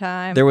didn't have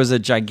time. There was a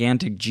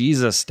gigantic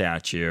Jesus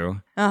statue.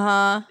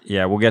 Uh-huh.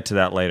 Yeah, we'll get to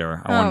that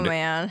later. I wanted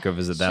to go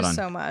visit that on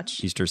so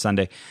much. Easter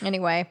Sunday.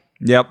 Anyway.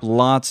 Yep,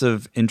 lots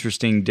of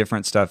interesting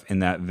different stuff in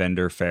that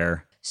vendor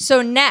fair.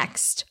 So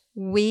next,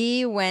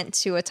 we went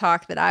to a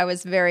talk that I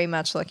was very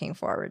much looking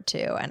forward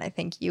to, and I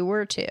think you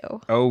were too.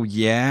 Oh,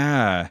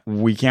 yeah.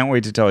 We can't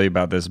wait to tell you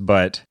about this,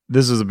 but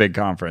this is a big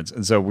conference.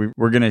 And so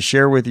we're going to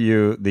share with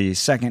you the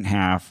second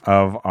half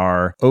of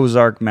our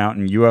Ozark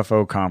Mountain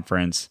UFO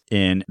conference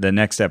in the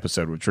next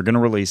episode, which we're going to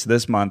release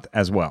this month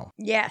as well.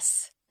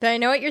 Yes. But I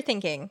know what you're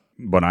thinking.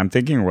 What I'm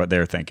thinking or what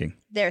they're thinking?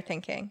 They're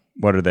thinking.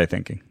 What are they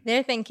thinking?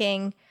 They're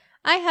thinking,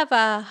 I have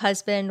a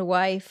husband,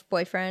 wife,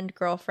 boyfriend,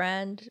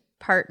 girlfriend,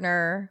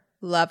 partner,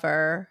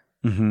 lover,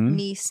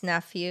 niece,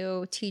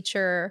 nephew,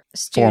 teacher,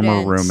 student,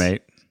 former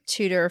roommate,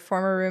 tutor,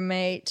 former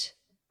roommate,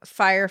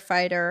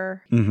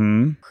 firefighter,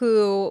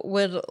 who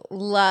would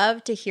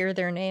love to hear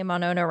their name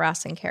on Ono,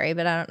 Ross, and Carrie,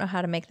 but I don't know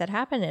how to make that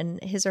happen.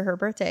 And his or her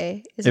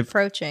birthday is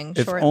approaching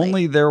shortly. If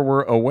only there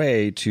were a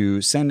way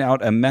to send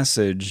out a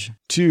message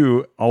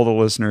to all the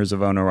listeners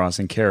of Ono, Ross,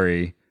 and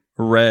Carrie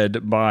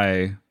read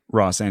by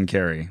Ross and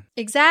Carrie.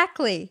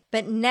 Exactly.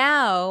 But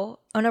now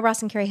Ona,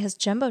 Ross, and Carrie has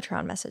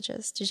Jumbotron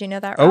messages. Did you know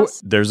that, Oh, Ross?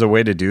 there's a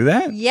way to do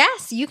that?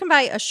 Yes, you can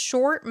buy a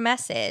short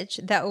message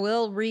that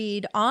we'll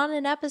read on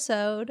an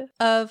episode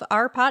of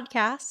our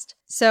podcast.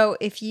 So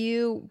if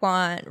you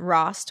want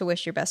Ross to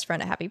wish your best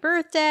friend a happy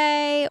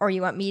birthday, or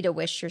you want me to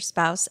wish your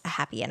spouse a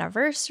happy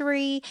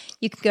anniversary,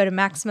 you can go to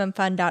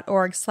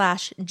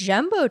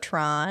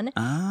MaximumFun.org/Jumbotron.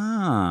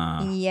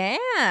 Ah.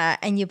 Yeah,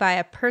 and you buy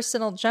a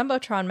personal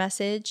Jumbotron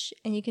message,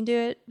 and you can do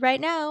it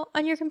right now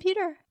on your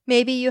computer.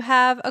 Maybe you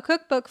have a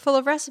cookbook full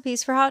of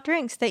recipes for hot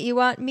drinks that you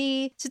want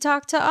me to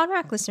talk to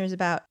OnRack listeners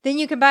about. Then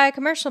you can buy a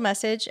commercial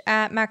message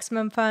at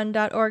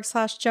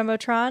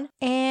MaximumFun.org/Jumbotron,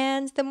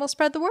 and then we'll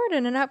spread the word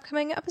in an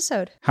upcoming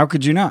episode. How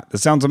could you not? That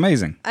sounds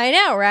amazing. I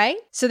know, right?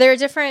 So there are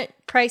different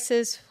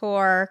prices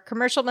for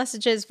commercial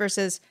messages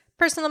versus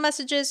personal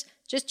messages.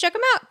 Just check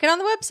them out. Get on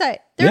the website.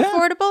 They're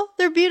affordable.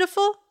 They're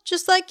beautiful.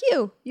 Just like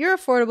you. You're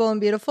affordable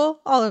and beautiful.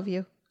 All of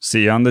you.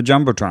 See you on the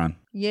Jumbotron.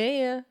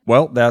 Yeah.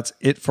 Well, that's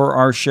it for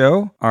our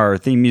show. Our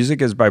theme music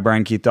is by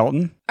Brian Keith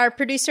Dalton. Our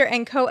producer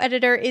and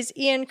co-editor is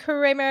Ian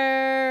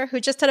Kramer,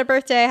 who just had a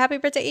birthday. Happy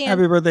birthday, Ian.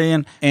 Happy birthday,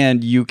 Ian.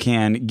 And you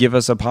can give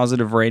us a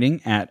positive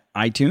rating at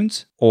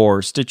iTunes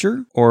or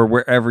Stitcher or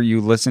wherever you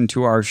listen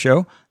to our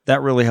show.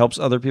 That really helps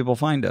other people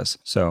find us.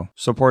 So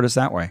support us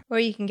that way. Or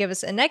you can give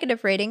us a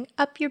negative rating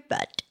up your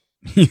butt.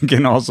 You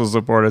can also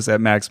support us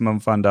at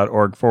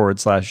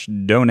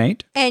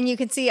MaximumFun.org/donate. And you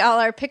can see all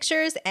our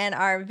pictures and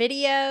our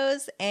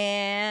videos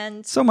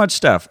and so much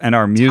stuff. And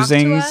our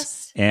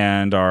musings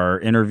and our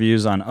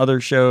interviews on other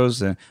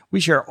shows. We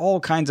share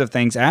all kinds of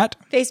things at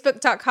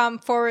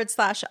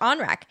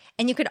Facebook.com/OnRack.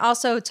 And you can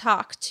also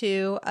talk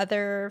to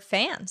other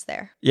fans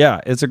there. Yeah,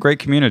 it's a great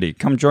community.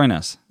 Come join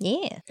us.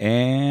 Yeah.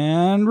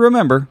 And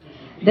remember,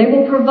 they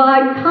will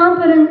provide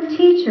competent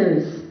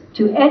teachers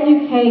to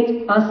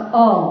educate us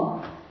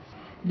all.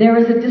 There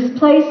is a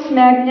displaced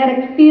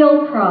magnetic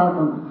field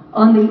problem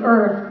on the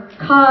Earth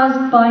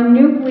caused by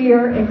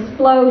nuclear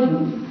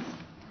explosions.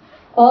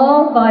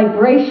 All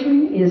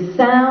vibration is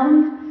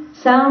sound.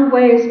 Sound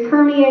waves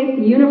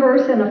permeate the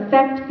universe and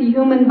affect the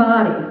human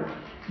body.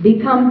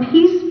 Become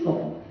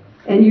peaceful,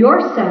 and your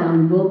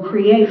sound will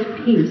create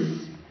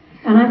peace.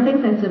 And I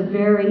think that's a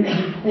very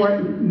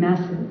important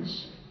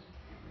message.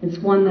 It's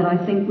one that I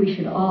think we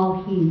should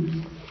all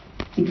heed,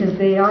 because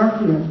they are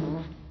here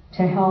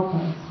to help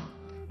us.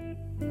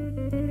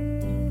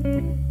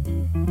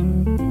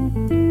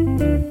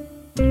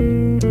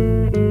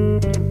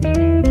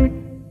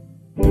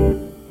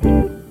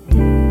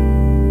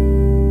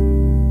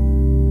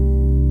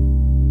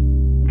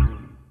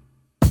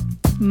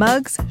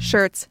 Mugs,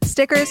 shirts,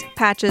 stickers,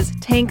 patches,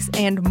 tanks,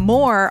 and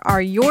more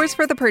are yours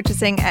for the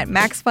purchasing at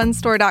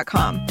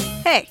MaxFunStore.com.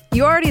 Hey,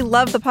 you already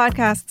love the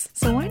podcasts,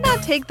 so why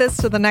not take this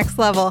to the next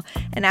level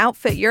and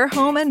outfit your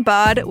home and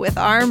bod with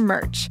our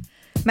merch?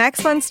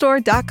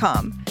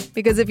 MaxFunStore.com.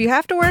 Because if you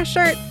have to wear a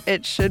shirt,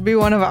 it should be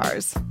one of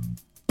ours.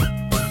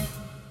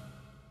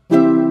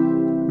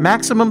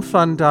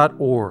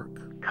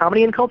 MaximumFun.org.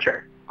 Comedy and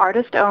culture.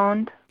 Artist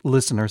owned.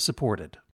 Listener supported.